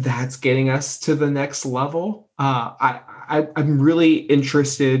know if that's getting us to the next level. I'm really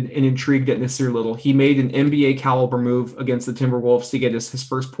interested and intrigued at Nasir Little. He made an NBA caliber move against the Timberwolves to get his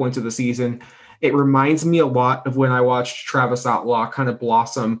first points of the season. It reminds me a lot of when I watched Travis Outlaw kind of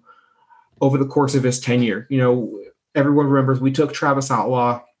blossom over the course of his tenure. Everyone remembers we took Travis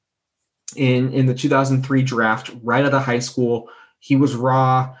Outlaw in the 2003 draft right out of high school. He was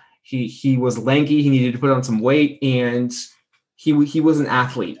raw. He was lanky. He needed to put on some weight, and he was an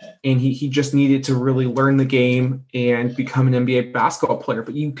athlete, and he just needed to really learn the game and become an NBA basketball player.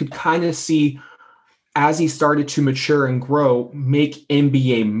 But you could kind of see as he started to mature and grow, make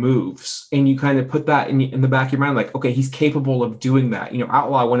NBA moves. And you kind of put that in the back of your mind, like, okay, he's capable of doing that.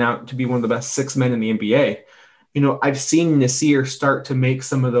 Outlaw went out to be one of the best 6 men in the NBA. I've seen Nasir start to make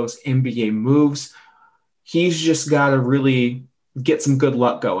some of those NBA moves. He's just got to really get some good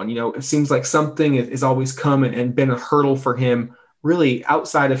luck going. It seems like something is always come and been a hurdle for him really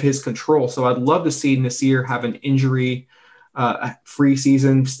outside of his control. So I'd love to see Nasir have an injury free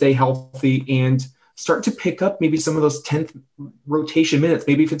season, stay healthy, and start to pick up maybe some of those 10th rotation minutes.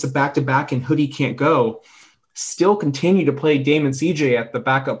 Maybe if it's a back-to-back and Hoodie can't go, still continue to play Dame and CJ at the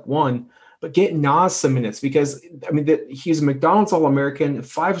backup 1, but get Nas some minutes because, he's a McDonald's All-American,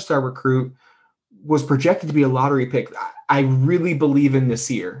 5-star recruit, was projected to be a lottery pick. I really believe in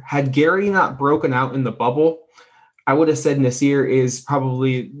Nasir. Had Gary not broken out in the bubble, I would have said Nasir is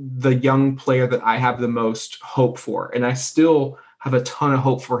probably the young player that I have the most hope for. And I still have a ton of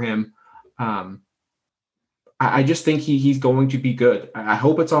hope for him. I just think he's going to be good. I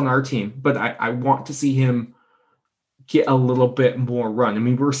hope it's on our team, but I want to see him get a little bit more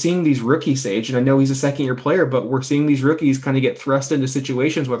run. We're seeing these rookies, Sage, and I know he's a second-year player, but we're seeing these rookies kind of get thrust into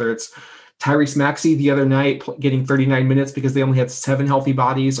situations, whether it's Tyrese Maxey the other night getting 39 minutes because they only had 7 healthy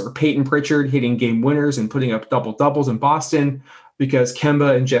bodies, or Peyton Pritchard hitting game winners and putting up double-doubles in Boston because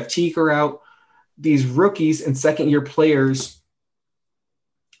Kemba and Jeff Teague are out. These rookies and second-year players,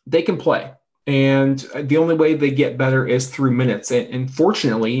 they can play. And the only way they get better is through minutes. And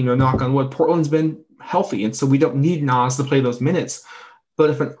fortunately, knock on wood, Portland's been healthy. And so we don't need Nas to play those minutes. But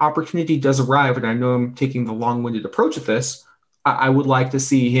if an opportunity does arrive, and I know I'm taking the long-winded approach at this, I would like to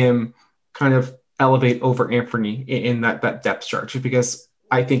see him kind of elevate over Anthony in that depth chart, just because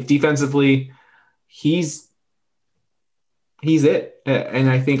I think defensively he's it. And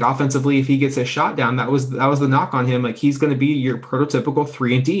I think offensively, if he gets his shot down, that was the knock on him. Like, he's going to be your prototypical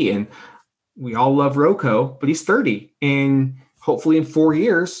 3-and-D. And we all love Rocco, but he's 30. And hopefully in 4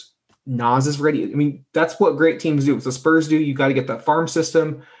 years, Nas is ready. I mean, that's what great teams do. It's the Spurs do. You got to get that farm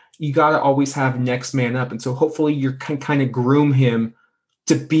system. You got to always have next man up. And so hopefully you can kind of groom him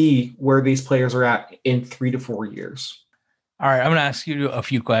to be where these players are at in 3 to 4 years. All right, I'm going to ask you a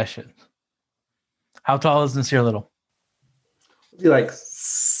few questions. How tall is Nasir Little? Like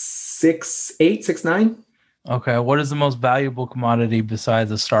 6'8", 6'9". Okay, what is the most valuable commodity besides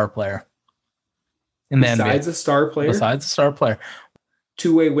a star player in the NBA? Besides a star player? Besides a star player.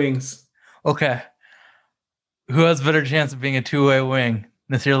 Two-way wings. Okay. Who has a better chance of being a two-way wing,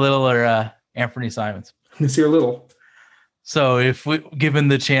 Nasir Little or Anthony Simons? Nasir Little. So if we given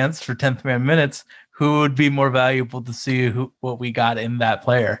the chance for 10th man minutes, who would be more valuable to see what we got in that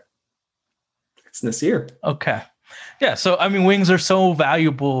player? It's Nasir. Okay. Yeah, so I mean, wings are so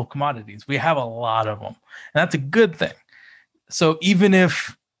valuable commodities. We have a lot of them, and that's a good thing. So even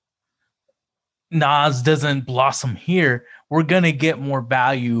if Nas doesn't blossom here, we're going to get more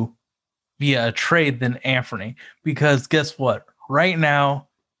value via a trade than Anthony, because guess what? Right now,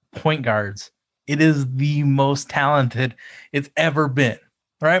 point guards, it is the most talented it's ever been,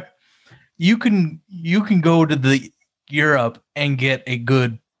 right? You can go to the Europe and get a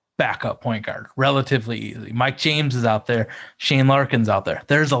good backup point guard relatively easy. Mike James is out there. Shane Larkin's out there.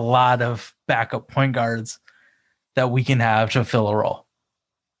 There's a lot of backup point guards that we can have to fill a role.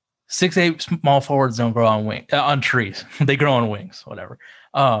 6'8" small forwards don't grow on trees. They grow on wings, whatever.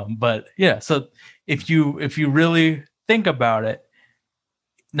 But yeah, so if you really think about it,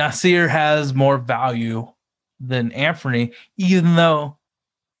 Nasir has more value than Anthony, even though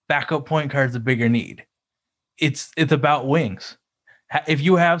backup point guard is a bigger need. It's about wings. If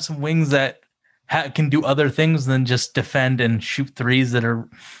you have some wings that can do other things than just defend and shoot threes that are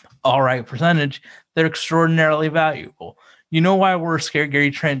all right percentage, they're extraordinarily valuable. You know why we're scared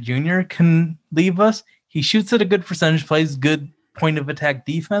Gary Trent Jr. can leave us? He shoots at a good percentage, plays good point of attack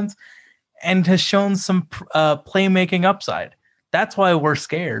defense, and has shown some playmaking upside. That's why we're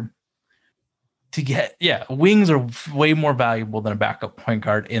scared to get. Yeah, wings are way more valuable than a backup point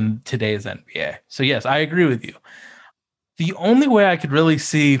guard in today's NBA. So yes, I agree with you. The only way I could really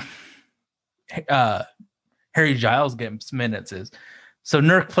see Harry Giles getting some minutes is, so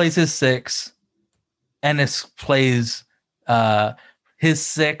Nurk plays his 6, Ennis plays his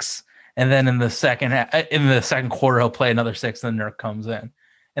 6, and then in the second quarter he'll play another 6, and then Nurk comes in,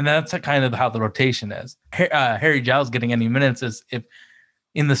 and that's kind of how the rotation is. Harry Giles getting any minutes is if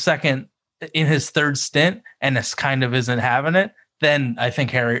in his third stint Ennis kind of isn't having it, then I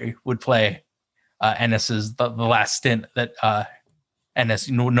think Harry would play. Ennis is the last stint that Ennis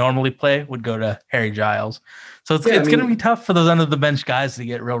would normally play would go to Harry Giles. So it's going to be tough for those under the bench guys to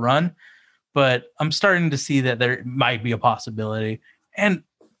get real run, but I'm starting to see that there might be a possibility. And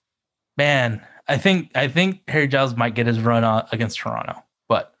man, I think Harry Giles might get his run against Toronto,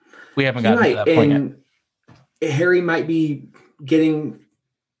 but we haven't gotten to that point yet. Harry might be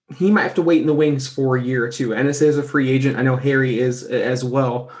he might have to wait in the wings for a year or two. Ennis is a free agent. I know Harry is as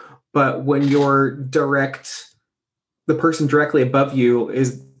well. But when the person directly above you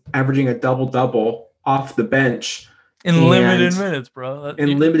is averaging a double-double off the bench in limited minutes, bro,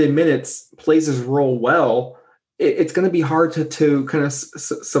 limited minutes, plays his role well, it's going to be hard to kind of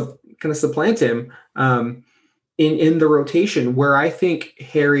supplant him in the rotation. Where I think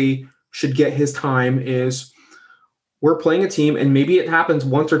Harry should get his time is, we're playing a team, and maybe it happens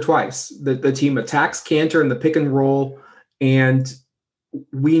once or twice that the team attacks Cantor in the pick and roll, and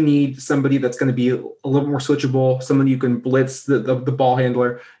we need somebody that's going to be a little more switchable, someone you can blitz the ball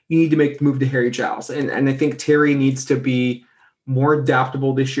handler. You need to make the move to Harry Giles. And I think Terry needs to be more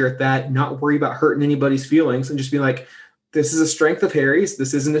adaptable this year at that, not worry about hurting anybody's feelings, and just be like, this is a strength of Harry's.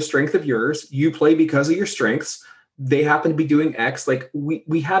 This isn't a strength of yours. You play because of your strengths. They happen to be doing X. Like,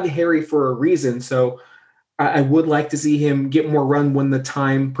 we have Harry for a reason. So I would like to see him get more run when the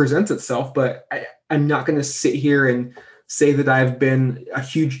time presents itself, but I'm not going to sit here and say that I've been a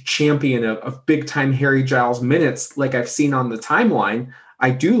huge champion of big time Harry Giles minutes like I've seen on the timeline. I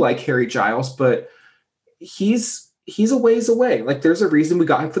do like Harry Giles, but he's a ways away. Like, there's a reason we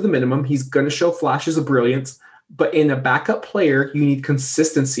got him for the minimum. He's going to show flashes of brilliance, but in a backup player, you need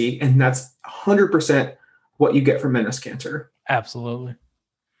consistency, and that's 100% what you get from Enes Kanter. Absolutely.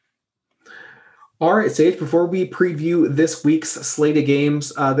 All right, Sage, before we preview this week's slate of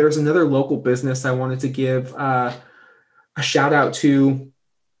games, there's another local business I wanted to give a shout out to.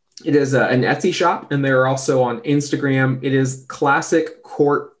 It is an Etsy shop, and they're also on Instagram. It is Classic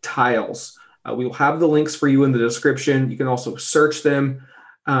Court Tiles. We will have the links for you in the description. You can also search them.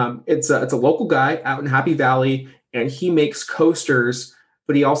 It's a local guy out in Happy Valley, and he makes coasters,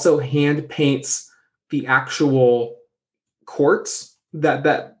 but he also hand paints the actual courts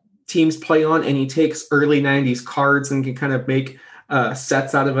that teams play on, and he takes early 90s cards and can kind of make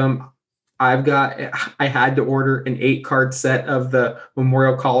sets out of them. I had to order an 8-card set of the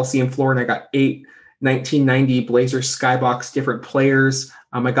Memorial Coliseum floor, and I got 8 1990 Blazers Skybox different players.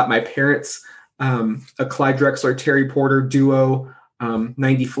 I got my parents a Clyde Drexler, Terry Porter duo,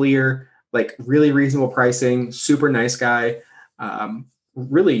 90 Fleer, like really reasonable pricing, super nice guy.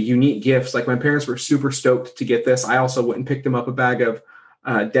 Really unique gifts. Like my parents were super stoked to get this. I also went and picked them up a bag of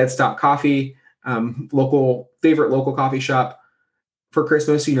Dead Stock Coffee, favorite local coffee shop. For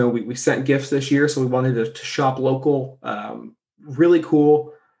Christmas, we sent gifts this year, so we wanted to shop local. Really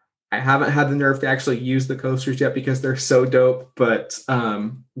cool. I haven't had the nerve to actually use the coasters yet because they're so dope, but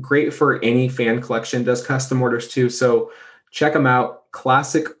great for any fan collection. Does custom orders too, so check them out.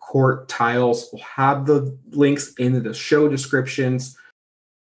 Classic Court Tiles. We'll have the links in the show descriptions.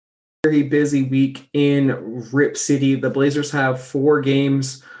 Very busy week in Rip City. The Blazers have 4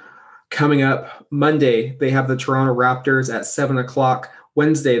 games coming up. Monday, they have the Toronto Raptors at 7 o'clock.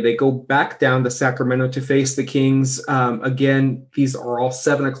 Wednesday, they go back down to Sacramento to face the Kings. Again, these are all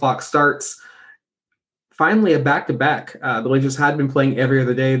 7 o'clock starts. Finally, a back-to-back. The Blazers had been playing every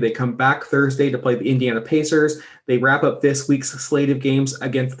other day. They come back Thursday to play the Indiana Pacers. They wrap up this week's slate of games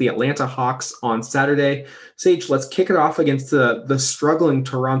against the Atlanta Hawks on Saturday. Sage, let's kick it off against the struggling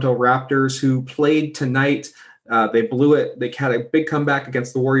Toronto Raptors, who played tonight. They blew it. They had a big comeback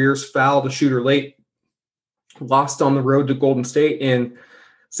against the Warriors, fouled a shooter late, lost on the road to Golden State. And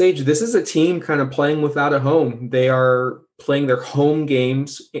Sage, this is a team kind of playing without a home. They are playing their home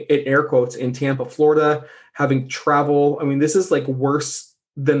games, in air quotes, in Tampa, Florida, having travel. I mean, this is like worse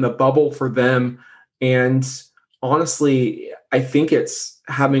than the bubble for them. And honestly, I think it's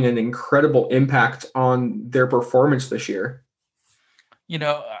having an incredible impact on their performance this year.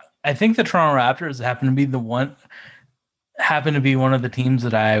 I think the Toronto Raptors happen to be one of the teams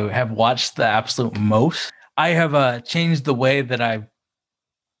that I have watched the absolute most. I have changed the way that I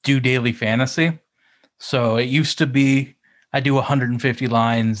do daily fantasy. So it used to be I do 150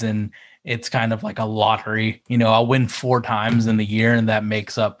 lines and it's kind of like a lottery. I'll win 4 times in the year and that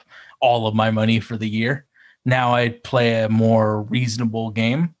makes up all of my money for the year. Now I play a more reasonable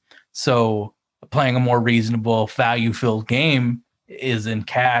game. So playing a more reasonable value-filled game is in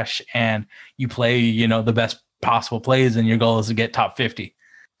cash, and you play, the best possible plays, and your goal is to get top 50.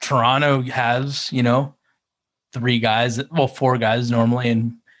 Toronto has, 4 guys normally,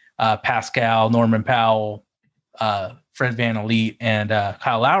 and Pascal, Norman Powell, Fred VanVleet, and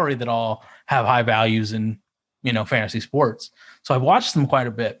Kyle Lowry that all have high values in, fantasy sports. So I've watched them quite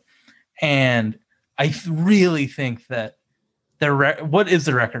a bit, and I really think that what is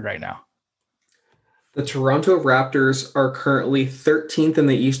the record right now? The Toronto Raptors are currently 13th in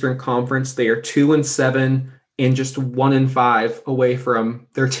the Eastern Conference. They are 2-7 and just 1-5 away from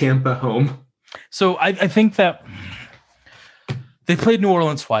their Tampa home. So I think that they played New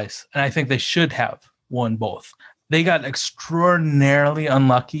Orleans twice, and I think they should have won both. They got extraordinarily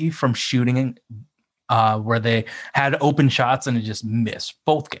unlucky from shooting where they had open shots and it just missed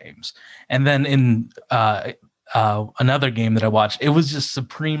both games. And then in another game that I watched, it was just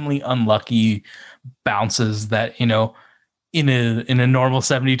supremely unlucky bounces that, in a normal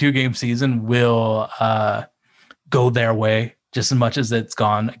 72 game season will go their way just as much as it's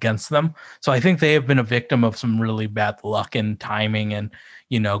gone against them. So I think they have been a victim of some really bad luck and timing and,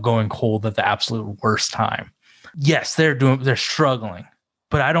 going cold at the absolute worst time. Yes, they're struggling,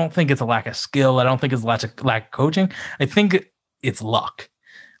 but I don't think it's a lack of skill. I don't think it's a lack of coaching. I think it's luck.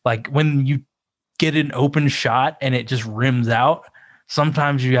 Like when you get an open shot and it just rims out,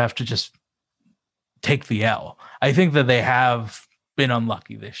 sometimes you have to just take the L. I think that they have been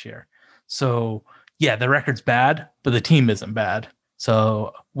unlucky this year. So yeah, the record's bad, but the team isn't bad.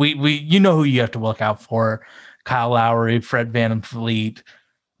 So we who you have to look out for: Kyle Lowry, Fred VanVleet,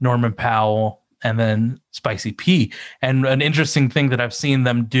 Norman Powell, and then Spicy P. And an interesting thing that I've seen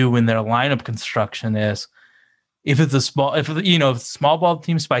them do in their lineup construction is if it's a small ball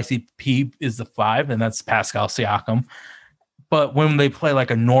team, Spicy P is the 5, and that's Pascal Siakam. But when they play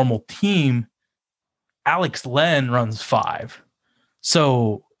like a normal team, Alex Len runs 5.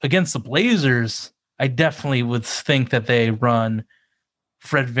 So against the Blazers, I definitely would think that they run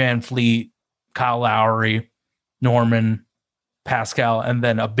Fred VanVleet, Kyle Lowry, Norman, Pascal, and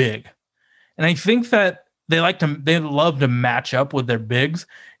then a big. And I think that they love to match up with their bigs.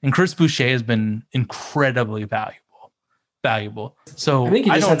 And Chris Boucher has been incredibly valuable. So I think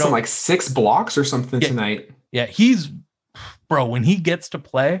he just don't had know. some like 6 blocks or something tonight. Yeah, when he gets to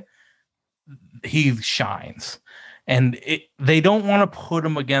play, he shines. And they don't want to put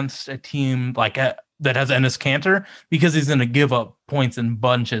him against a team like that has Enes Kanter, because he's going to give up points in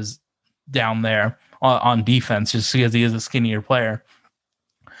bunches down there on defense just because he is a skinnier player.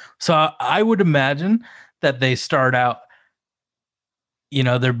 So I would imagine that they start out,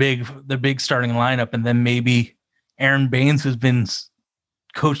 their big starting lineup, and then maybe Aaron Baines, who's been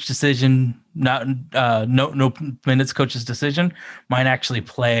coach decision, no minutes coach's decision, might actually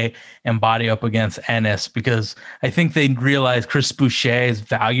play and body up against Ennis, because I think they realize Chris Boucher's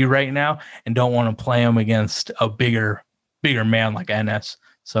value right now and don't want to play him against a bigger man like Ennis.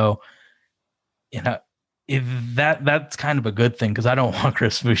 So, if that's kind of a good thing, because I don't want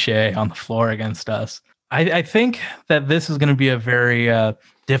Chris Boucher on the floor against us. I think that this is going to be a very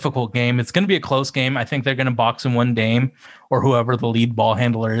difficult game. It's going to be a close game. I think they're going to box in one Dame or whoever the lead ball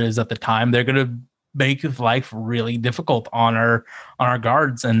handler is at the time. They're going to make life really difficult on our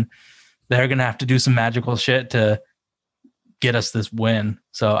guards, and they're going to have to do some magical shit to get us this win.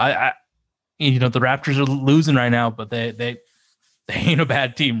 So I the Raptors are losing right now, but they ain't a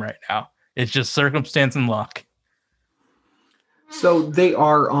bad team right now. It's just circumstance and luck. So they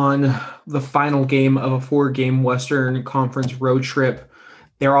are on the final game of a 4-game Western Conference road trip.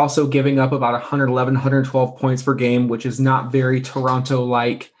 They're also giving up about 111, 112 points per game, which is not very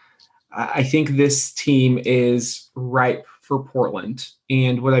Toronto-like. I think this team is ripe for Portland.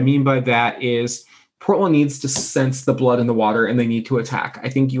 And what I mean by that is Portland needs to sense the blood in the water, and they need to attack. I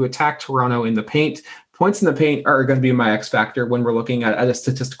think you attack Toronto in the paint. Points in the paint are going to be my X factor when we're looking at a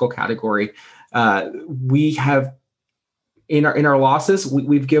statistical category. We have in our losses,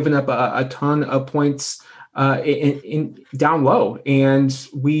 we've given up a ton of points in down low, and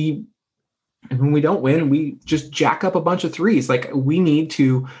when we don't win, we just jack up a bunch of threes. Like, we need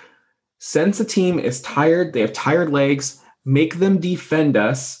to sense a team is tired, they have tired legs, make them defend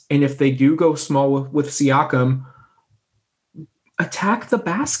us, and if they do go small with Siakam, attack the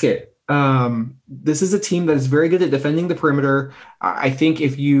basket. This is a team that is very good at defending the perimeter. I think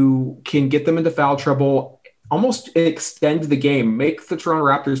if you can get them into foul trouble, almost extend the game, make the Toronto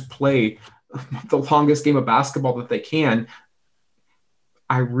Raptors play the longest game of basketball that they can,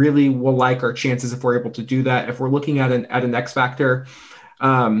 I really will like our chances if we're able to do that. If we're looking at an X factor,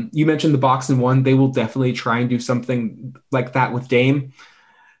 you mentioned the box and one, they will definitely try and do something like that with Dame.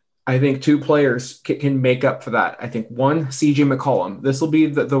 I think 2 players can make up for that. I think one, CJ McCollum. This will be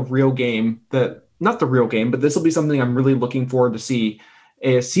the real game, not the real game, but this will be something I'm really looking forward to see.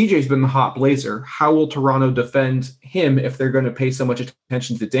 CJ's been the hot blazer. How will Toronto defend him if they're going to pay so much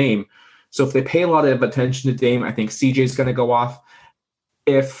attention to Dame? So if they pay a lot of attention to Dame, I think CJ's going to go off.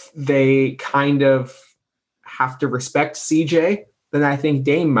 If they kind of have to respect CJ, then I think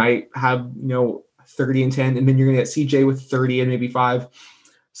Dame might have 30 and 10, and then you're going to get CJ with 30 and maybe 5.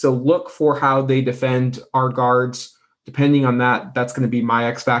 So look for how they defend our guards. Depending on that, that's going to be my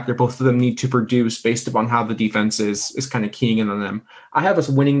X factor. Both of them need to produce based upon how the defense is kind of keying in on them. I have us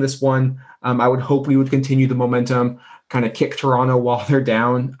winning this one. I would hope we would continue the momentum, kind of kick Toronto while they're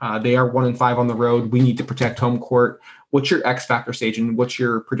down. They are 1-5 on the road. We need to protect home court. What's your X factor, Sage, and what's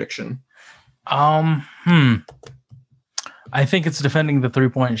your prediction? I think it's defending the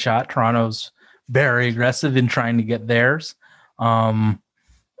 3-point shot. Toronto's very aggressive in trying to get theirs.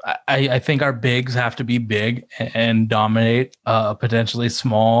 I think our bigs have to be big and dominate a potentially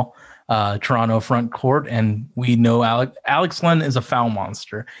small Toronto front court. And we know Alex Len is a foul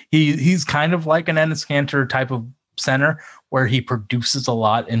monster. He's kind of like an Enes Kanter type of center where he produces a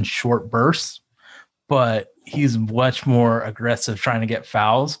lot in short bursts, but he's much more aggressive trying to get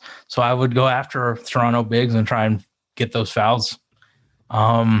fouls. So I would go after Toronto bigs and try and get those fouls.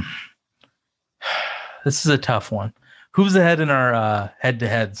 This is a tough one. Who's ahead in our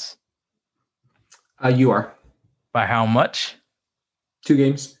head-to-heads? You are. By how much? 2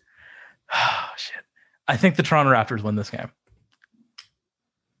 games. Oh, shit. I think the Toronto Raptors win this game.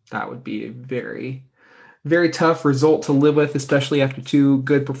 That would be a very, very tough result to live with, especially after 2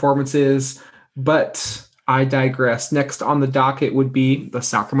 good performances. But I digress. Next on the docket would be the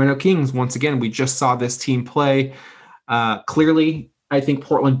Sacramento Kings. Once again, we just saw this team play. Clearly, I think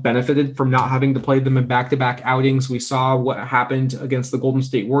Portland benefited from not having to play them in back-to-back outings. We saw what happened against the Golden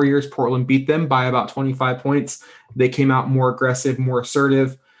State Warriors. Portland beat them by about 25 points. They came out more aggressive, more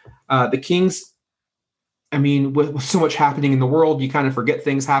assertive. The Kings, I mean, with so much happening in the world, you kind of forget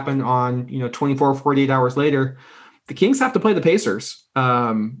things happen on, 24, 48 hours later. The Kings have to play the Pacers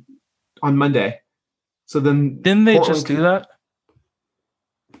on Monday. So then Didn't they Portland just do that?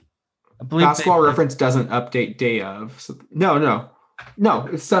 I believe Basketball Reference doesn't update day of. So, no,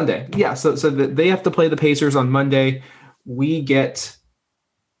 it's Sunday. Yeah, so they have to play the Pacers on Monday. We get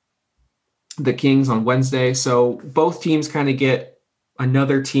the Kings on Wednesday. So both teams kind of get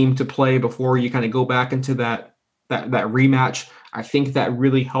another team to play before you kind of go back into that rematch. I think that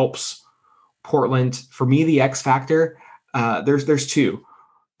really helps Portland. For me, the X factor, there's two.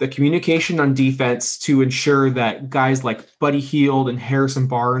 The communication on defense to ensure that guys like Buddy Hield and Harrison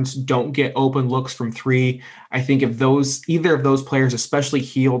Barnes don't get open looks from three. I think if either of those players, especially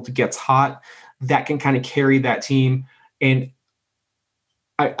Hield, gets hot, that can kind of carry that team. And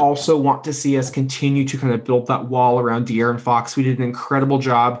I also want to see us continue to kind of build that wall around De'Aaron Fox. We did an incredible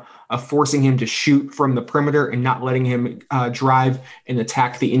job of forcing him to shoot from the perimeter and not letting him drive and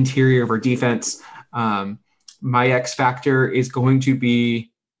attack the interior of our defense. My X factor is going to be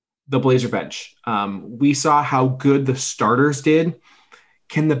the Blazer bench. We saw how good the starters did.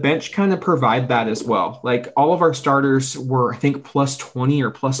 Can the bench kind of provide that as well? Like all of our starters were, I think, plus 20 or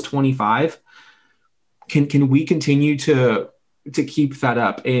plus 25. Can we continue to keep that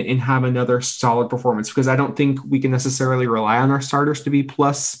up and have another solid performance? Because I don't think we can necessarily rely on our starters to be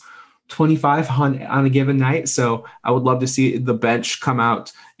plus 25 on a given night. So I would love to see the bench come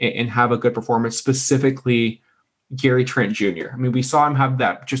out and have a good performance, specifically Gary Trent Jr. I mean, we saw him have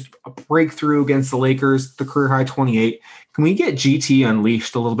that just a breakthrough against the Lakers, the career high 28. Can we get GT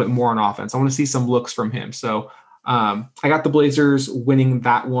unleashed a little bit more on offense? I want to see some looks from him. So I got the Blazers winning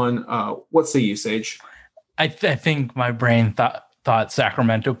that one. What say you, Sage? I think my brain thought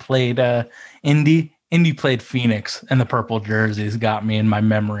Sacramento played Indy. Indy played Phoenix, and the purple jerseys got me in my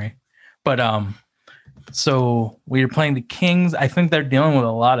memory. But so we were playing the Kings. I think they're dealing with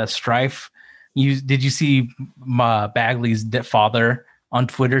a lot of strife. Did you see Bagley's father on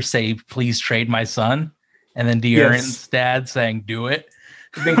Twitter say, "Please trade my son," and then De'Aaron's dad saying, "Do it"?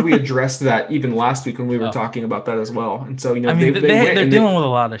 I think we addressed that even last week when we were talking about that as well. And so I mean, they're dealing with a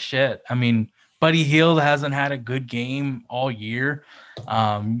lot of shit. I mean, Buddy Hield hasn't had a good game all year.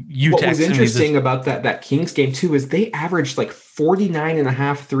 What was interesting about that Kings game too is they averaged like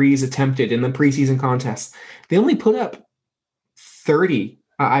 49.5 threes attempted in the preseason contest. They only put up 30.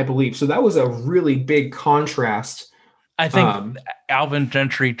 I believe. So that was a really big contrast. I think Alvin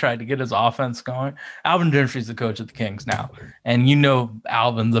Gentry tried to get his offense going. Alvin Gentry's the coach of the Kings now. And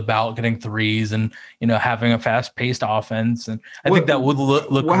Alvin's about getting threes and, having a fast-paced offense. And I think that would look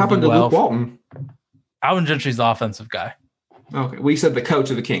what happened really to Luke Walton? Alvin Gentry's the offensive guy. Okay. We said the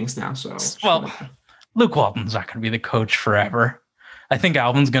coach of the Kings now. So Luke Walton's not going to be the coach forever. I think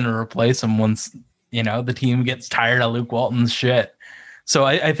Alvin's going to replace him once, the team gets tired of Luke Walton's shit. So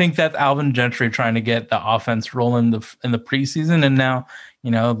I think that's Alvin Gentry trying to get the offense rolling in the preseason, and now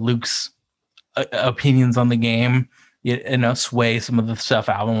Luke's opinions on the game sway some of the stuff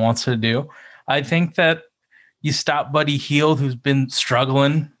Alvin wants to do. I think that you stop Buddy Hield, who's been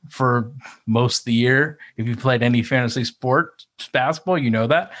struggling for most of the year. If you played any fantasy sports basketball, you know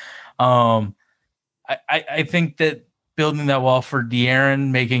that. I think that building that wall for De'Aaron,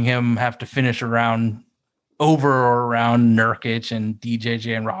 making him have to finish over or around Nurkic and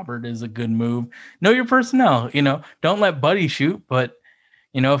DJJ and Robert is a good move. Know your personnel, don't let Buddy shoot, but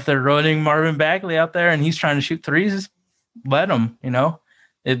if they're running Marvin Bagley out there and he's trying to shoot threes, let him,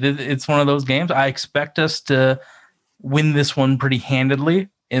 it's one of those games. I expect us to win this one pretty handedly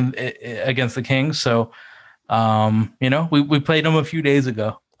against the Kings. So, we played them a few days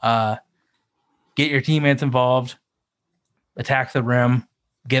ago. Get your teammates involved, attack the rim,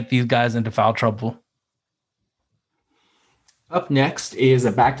 get these guys into foul trouble. Up next is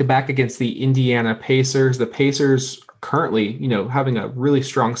a back-to-back against the Indiana Pacers. The Pacers currently, having a really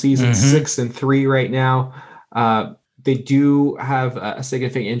strong season, 6-3 right now. They do have a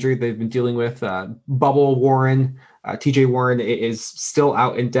significant injury they've been dealing with. Bubble Warren, TJ Warren is still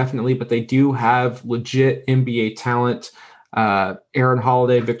out indefinitely, but they do have legit NBA talent. Aaron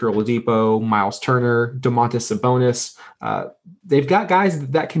Holiday, Victor Oladipo, Miles Turner, Domantas Sabonis. They've got guys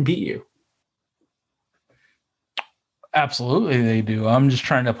that can beat you. Absolutely, they do. I'm just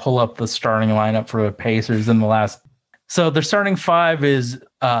trying to pull up the starting lineup for the Pacers in the last. So their starting five is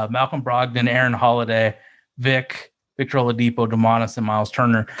Malcolm Brogdon, Aaron Holiday, Victor Oladipo, Domantas, and Miles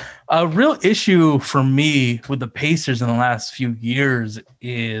Turner. A real issue for me with the Pacers in the last few years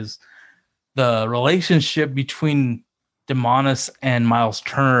is the relationship between Domantas and Miles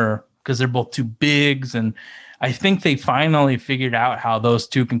Turner, because they're both two bigs, and I think they finally figured out how those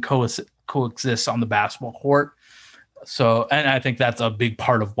two can coexist on the basketball court. So, and I think that's a big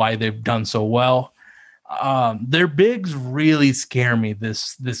part of why they've done so well. Their bigs really scare me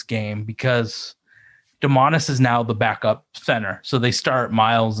this game because Demonis is now the backup center. So they start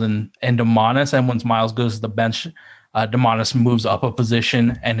Miles and Demonis, and once Miles goes to the bench, Demonis moves up a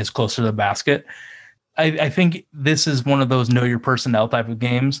position and is closer to the basket. I think this is one of those know your personnel type of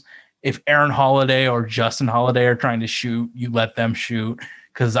games. If Aaron Holiday or Justin Holiday are trying to shoot, you let them shoot,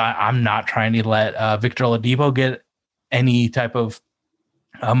 because I'm not trying to let Victor Oladipo get any type of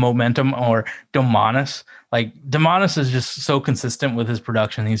momentum, or Demonis. Like, Demonis is just so consistent with his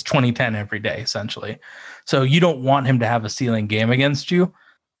production. He's 20-10 every day, essentially. So you don't want him to have a ceiling game against you.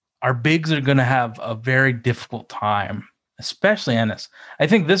 Our bigs are going to have a very difficult time, especially Ennis. I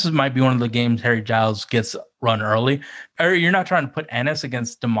think this might be one of the games Harry Giles gets run early. Or you're not trying to put Ennis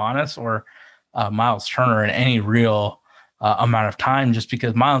against Demonis or Miles Turner in any real amount of time, just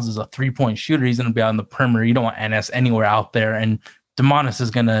because Miles is a 3-point shooter. He's going to be on the perimeter. You don't want Ennis anywhere out there. And Demonis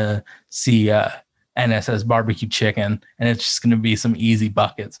is going to see Ennis as barbecue chicken, and it's just going to be some easy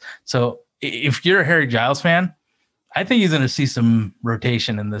buckets. So if you're a Harry Giles fan, I think he's going to see some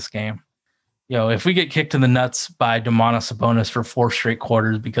rotation in this game. If we get kicked in the nuts by Domantas Sabonis for 4 straight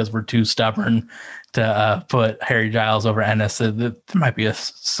quarters because we're too stubborn to put Harry Giles over Ennis, there might be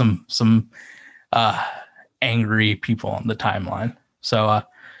some angry people on the timeline. So,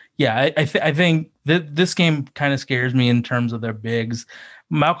 I think this game kind of scares me in terms of their bigs.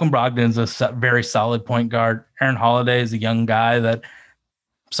 Malcolm Brogdon is a very solid point guard. Aaron Holiday is a young guy that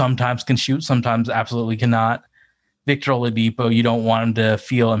sometimes can shoot, sometimes absolutely cannot. Victor Oladipo, you don't want him to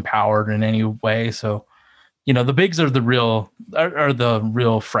feel empowered in any way. So, the bigs are the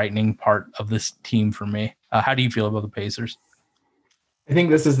real frightening part of this team for me. How do you feel about the Pacers? I think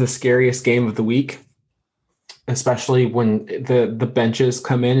this is the scariest game of the week, especially when the benches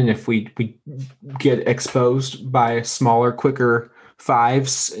come in, and if we get exposed by smaller, quicker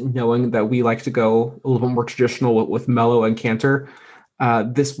fives, knowing that we like to go a little bit more traditional with Melo and Cantor.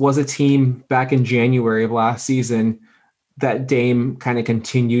 This was a team back in January of last season that Dame kind of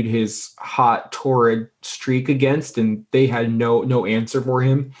continued his hot, torrid streak against, and they had no answer for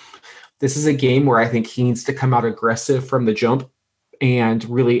him. This is a game where I think he needs to come out aggressive from the jump and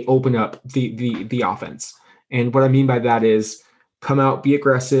really open up the offense. And what I mean by that is come out, be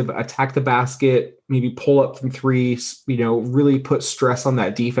aggressive, attack the basket, maybe pull up from threes, really put stress on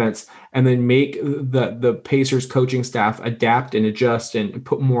that defense, and then make the Pacers coaching staff adapt and adjust and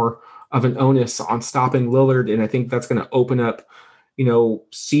put more of an onus on stopping Lillard. And I think that's going to open up,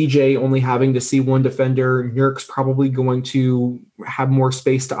 CJ only having to see one defender. Nurk's probably going to have more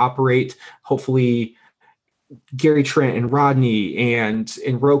space to operate. Hopefully Gary Trent and Rodney and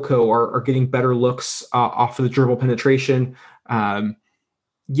Rocco are getting better looks off of the dribble penetration.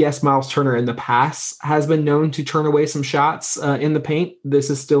 Yes, Miles Turner in the past has been known to turn away some shots in the paint. This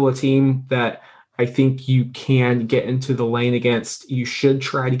is still a team that I think you can get into the lane against. You should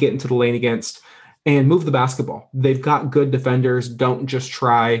try to get into the lane against and move the basketball. They've got good defenders. Don't just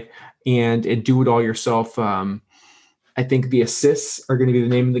try and do it all yourself. I think the assists are going to be the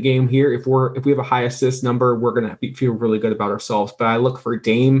name of the game here. If we have a high assist number, we're going to feel really good about ourselves. But I look for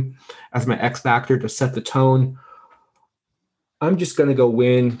Dame as my X factor to set the tone. I'm just going to go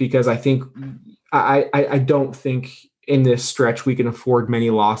win because I think I don't think in this stretch we can afford many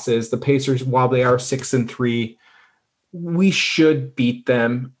losses. The Pacers, while they are 6-3, we should beat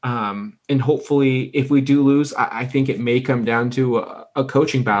them. And hopefully if we do lose, I think it may come down to a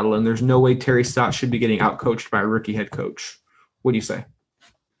coaching battle, and there's no way Terry Stotts should be getting outcoached by a rookie head coach. What do you say?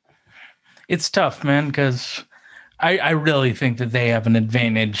 It's tough, man, because I really think that they have an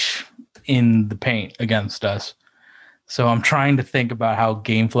advantage in the paint against us. So I'm trying to think about how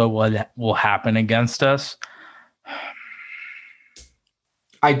game flow will happen against us.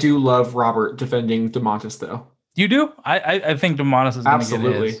 I do love Robert defending Domantas, though. You do? I think Domantas is going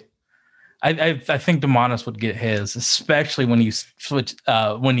to get his. I think Domantas would get his, especially when you switch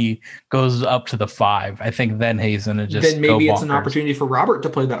when he goes up to the 5. I think then he's going to just then maybe it's an opportunity for Robert to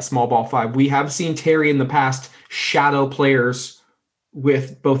play that small ball 5. We have seen Terry in the past shadow players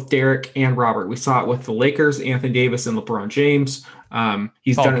with both Derek and Robert. We saw it with the Lakers, Anthony Davis and LeBron James.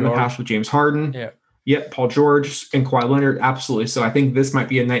 He's done it in the past with James Harden. Yeah. Yep, Paul George and Kawhi Leonard, absolutely. So I think this might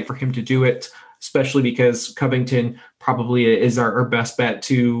be a night for him to do it, especially because Covington probably is our best bet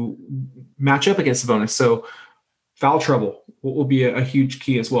to match up against Sabonis. So foul trouble will be a huge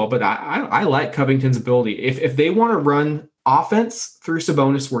key as well. But I like Covington's ability. If they want to run offense through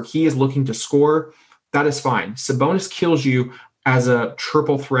Sabonis where he is looking to score, that is fine. Sabonis kills you as a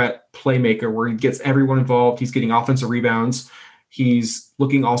triple threat playmaker where he gets everyone involved. He's getting offensive rebounds. He's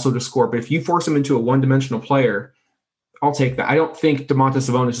looking also to score. But if you force him into a one-dimensional player, I'll take that. I don't think Domantas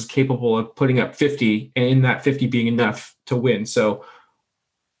Sabonis is capable of putting up 50 and that 50 being enough to win. So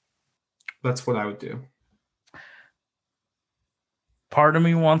that's what I would do. Part of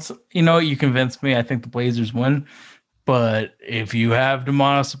me wants, you convinced me. I think the Blazers win. But if you have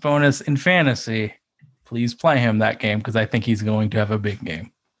Domantas Sabonis in fantasy, please play him that game because I think he's going to have a big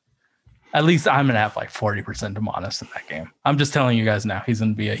game. At least I'm going to have like 40% Domantas in that game. I'm just telling you guys now, he's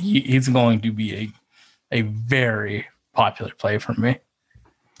going to be a very popular play for me.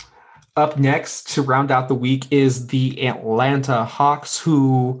 Up next to round out the week is the Atlanta Hawks,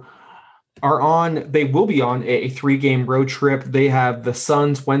 who they will be on a 3-game road trip. They have the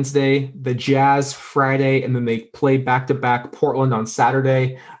Suns Wednesday, the Jazz Friday, and then they play back-to-back Portland on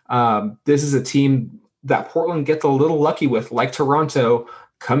Saturday. This is a team that Portland gets a little lucky with, like Toronto,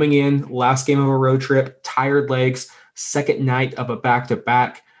 coming in, last game of a road trip, tired legs, second night of a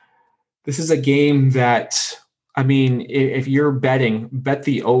back-to-back. This is a game that, I mean, if you're betting, bet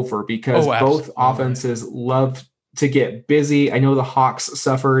the over because both offenses love to get busy. I know the Hawks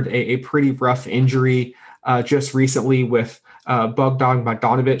suffered a pretty rough injury just recently with Bogdan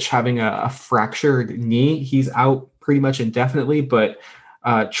Bogdanovic having a fractured knee. He's out pretty much indefinitely, but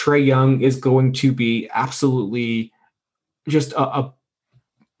Trae Young is going to be absolutely just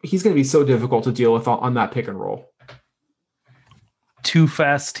he's going to be so difficult to deal with on that pick and roll. Two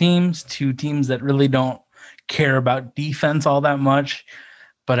fast teams, two teams that really don't care about defense all that much.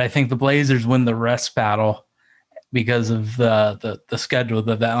 But I think the Blazers win the rest battle because of the schedule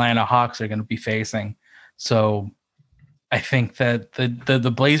that the Atlanta Hawks are going to be facing. So I think that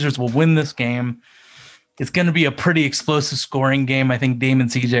the Blazers will win this game. It's going to be a pretty explosive scoring game. I think Dame and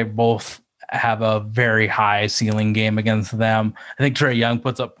CJ both have a very high ceiling game against them. I think Trae Young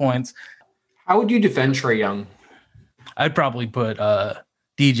puts up points. How would you defend Trae Young? I'd probably put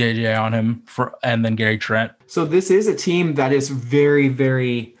DJJ on him and then Gary Trent. So this is a team that is very,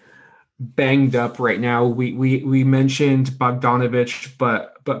 very banged up right now. We mentioned Bogdanovic,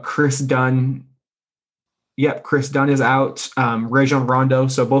 but Chris Dunn. Yep, Chris Dunn is out. Rajon Rondo.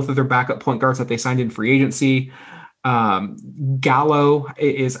 So both of their backup point guards that they signed in free agency. Gallo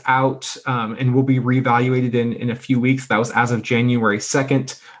is out and will be reevaluated in a few weeks. That was as of January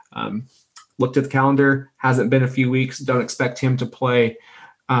 2nd. Looked at the calendar, hasn't been a few weeks. Don't expect him to play.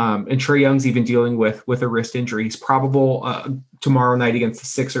 And Trae Young's even dealing with a wrist injury. He's probable tomorrow night against the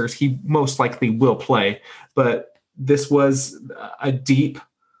Sixers. He most likely will play. But this was a deep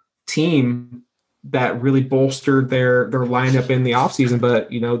team that really bolstered their lineup in the offseason. But,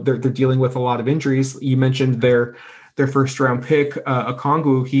 they're dealing with a lot of injuries. You mentioned their first round pick,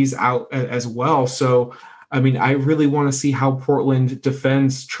 Okongwu, he's out as well. So, I mean, I really want to see how Portland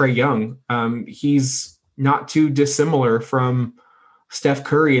defends Trae Young. He's not too dissimilar from Steph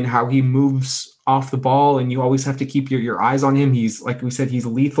Curry and how he moves off the ball, and you always have to keep your eyes on him. He's, like we said, he's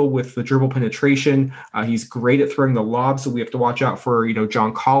lethal with the dribble penetration. He's great at throwing the lob, so we have to watch out for,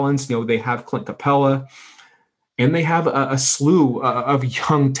 John Collins. They have Clint Capella, and they have a slew of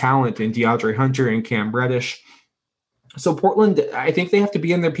young talent in DeAndre Hunter and Cam Reddish. So Portland, I think they have to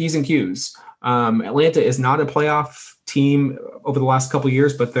be in their P's and Q's. Atlanta is not a playoff team over the last couple of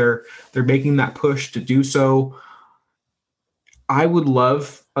years, but they're making that push to do so. I would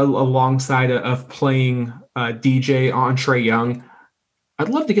love, alongside of playing DJ on Trae Young, I'd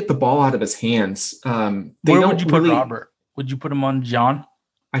love to get the ball out of his hands. Where would you put Robert? Would you put him on John?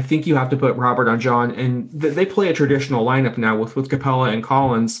 I think you have to put Robert on John. And they play a traditional lineup now with Capella and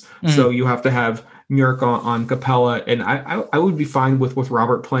Collins. Mm-hmm. So you have to have Nurk on Capella. And I would be fine with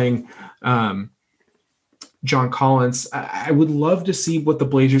Robert playing John Collins. I would love to see what the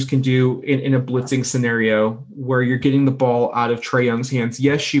Blazers can do in a blitzing scenario where you're getting the ball out of Trae Young's hands.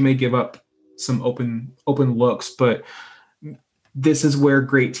 Yes, you may give up some open looks, but this is where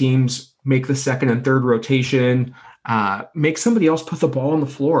great teams make the second and third rotation, make somebody else put the ball on the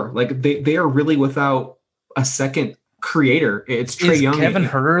floor. Like they are really without a second creator. It's Trae Young. Kevin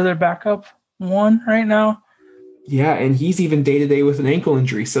Huerter their backup one right now? Yeah, and he's even day-to-day with an ankle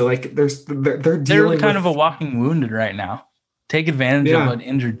injury. So, like, they're dealing kind of a walking wounded right now. Take advantage of an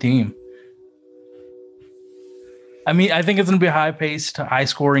injured team. I mean, I think it's going to be a high-paced,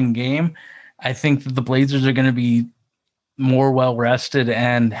 high-scoring game. I think that the Blazers are going to be more well-rested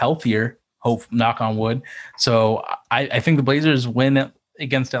and healthier, knock on wood. So, I think the Blazers win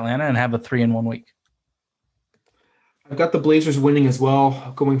against Atlanta and have a 3-1 week. I've got the Blazers winning as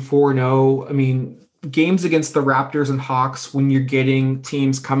well, going 4-0. I mean, games against the Raptors and Hawks, when you're getting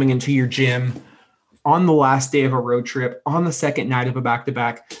teams coming into your gym on the last day of a road trip, on the second night of a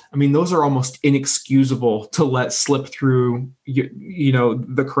back-to-back. I mean, those are almost inexcusable to let slip through,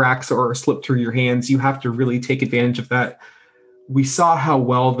 the cracks or slip through your hands. You have to really take advantage of that. We saw how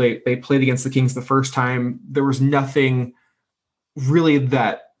well they played against the Kings the first time. There was nothing really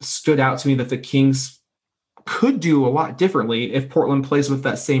that stood out to me that the Kings could do a lot differently if Portland plays with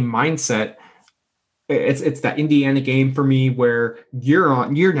that same mindset. It's that Indiana game for me where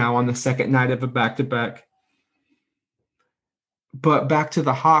you're now on the second night of a back-to-back. But back to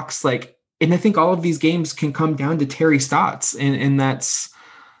the Hawks, and I think all of these games can come down to Terry Stotts, and that's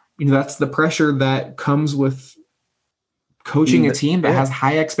the pressure that comes with coaching a team that has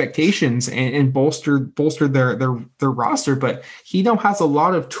high expectations and bolster their roster. But he now has a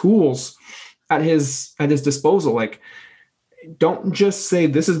lot of tools at his disposal. Don't just say,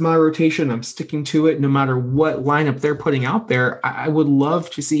 this is my rotation, I'm sticking to it no matter what lineup they're putting out there. I would love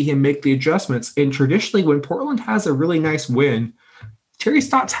to see him make the adjustments. And traditionally, when Portland has a really nice win, Terry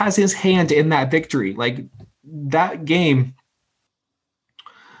Stotts has his hand in that victory. That game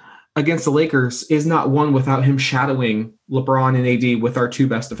against the Lakers is not won without him shadowing LeBron and AD with our two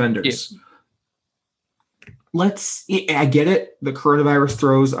best defenders. Yeah. I get it. The coronavirus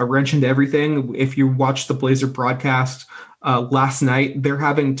throws a wrench into everything. If you watch the Blazer broadcast last night, they're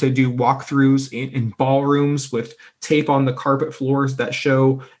having to do walkthroughs in ballrooms with tape on the carpet floors that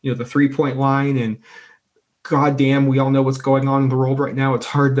show, the 3-point line. And goddamn, we all know what's going on in the world right now. It's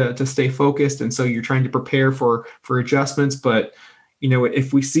hard to stay focused. And so you're trying to prepare for adjustments. But,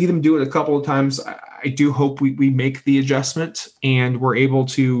 if we see them do it a couple of times, I do hope we make the adjustment and we're able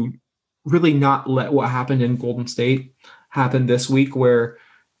to really not let what happened in Golden State happen this week, where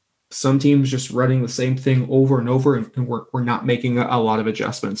some teams just running the same thing over and over, and we're not making a lot of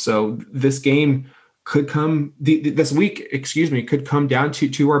adjustments. So this game could come this week, could come down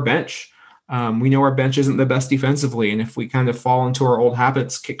to our bench. We know our bench isn't the best defensively, and if we kind of fall into our old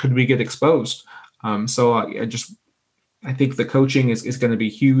habits, could we get exposed? I think the coaching is going to be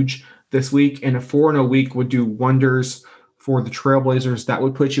huge this week, and a 4-0 week would do wonders for the Trailblazers. That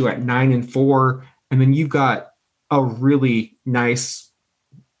would put you at 9-4, and then you've got a really nice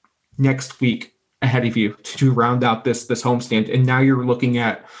next week ahead of you to round out this homestand. And now you're looking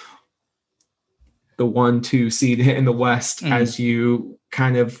at the 1-2 seed in the West as you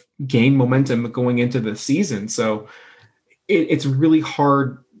kind of gain momentum going into the season. So it's really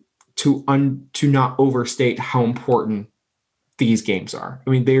hard to not overstate how important these games are. I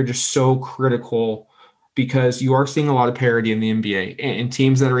mean, they are just so critical because you are seeing a lot of parity in the NBA, and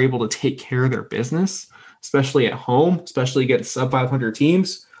teams that are able to take care of their business, especially at home, especially against sub 500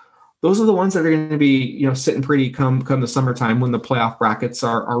 teams, those are the ones that are going to be, sitting pretty come the summertime when the playoff brackets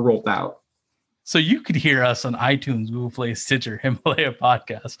are rolled out. So you could hear us on iTunes, Google Play, Stitcher, Himalaya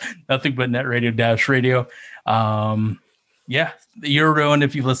Podcast, Nothing But Net Radio -radio. You're ruined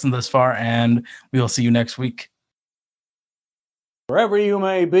if you've listened this far, and we'll see you next week. Wherever you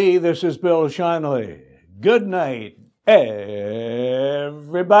may be, this is Bill Shinley. Good night, everybody.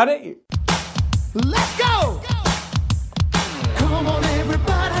 Let's go!